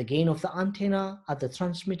 the gain of the antenna at the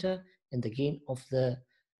transmitter and the gain of the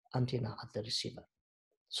antenna at the receiver.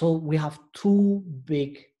 So we have two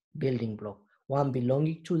big building blocks, one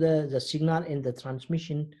belonging to the signal and the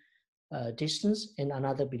transmission distance, and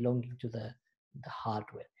another belonging to the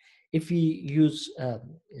hardware. If we use a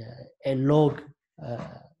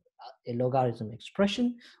logarithm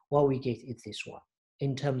expression, what we get is this one.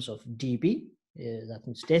 In terms of dB, that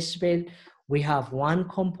means decibel, we have one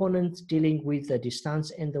component dealing with the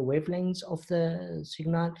distance and the wavelengths of the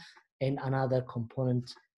signal, and another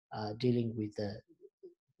component dealing with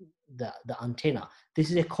the antenna. This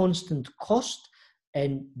is a constant cost,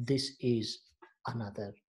 and this is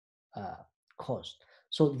another cost.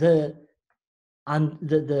 So the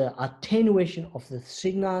attenuation of the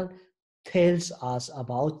signal tells us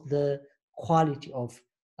about the quality of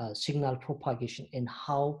signal propagation and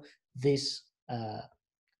how this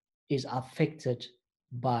is affected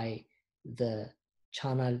by the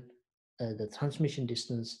channel, the transmission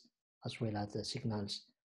distance, as well as the signal's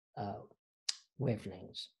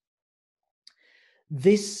wavelengths.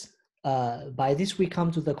 By this we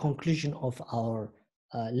come to the conclusion of our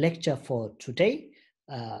lecture for today.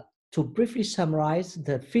 To briefly summarize,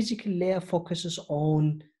 the physical layer focuses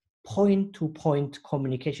on point-to-point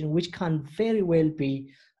communication, which can very well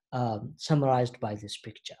be summarized by this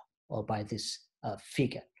picture or by this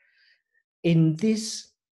figure. In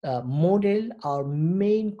this model, our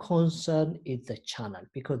main concern is the channel,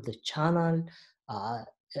 because the channel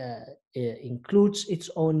includes its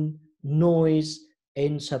own noise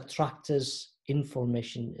and subtracts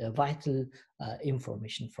information, vital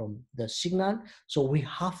information from the signal. So we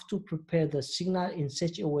have to prepare the signal in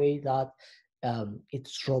such a way that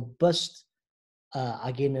it's robust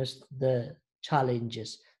against the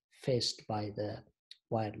challenges faced by the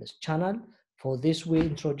wireless channel. For this, we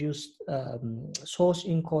introduced source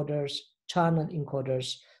encoders, channel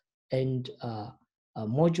encoders, and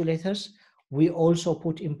modulators. We also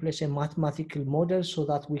put in place a mathematical model so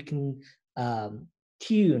that we can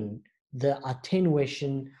tune the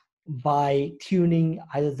attenuation by tuning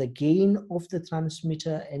either the gain of the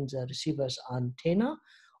transmitter and the receiver's antenna,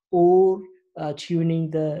 or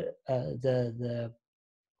tuning the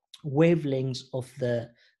wavelengths of the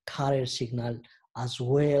carrier signal, as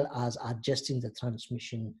well as adjusting the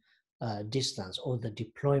transmission distance or the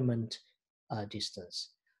deployment distance.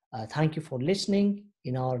 Thank you for listening.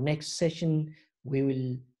 In our next session, we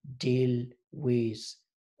will deal with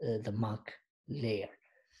the MAC layer.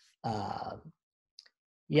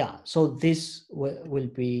 Yeah, so this will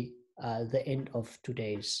be the end of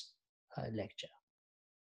today's lecture.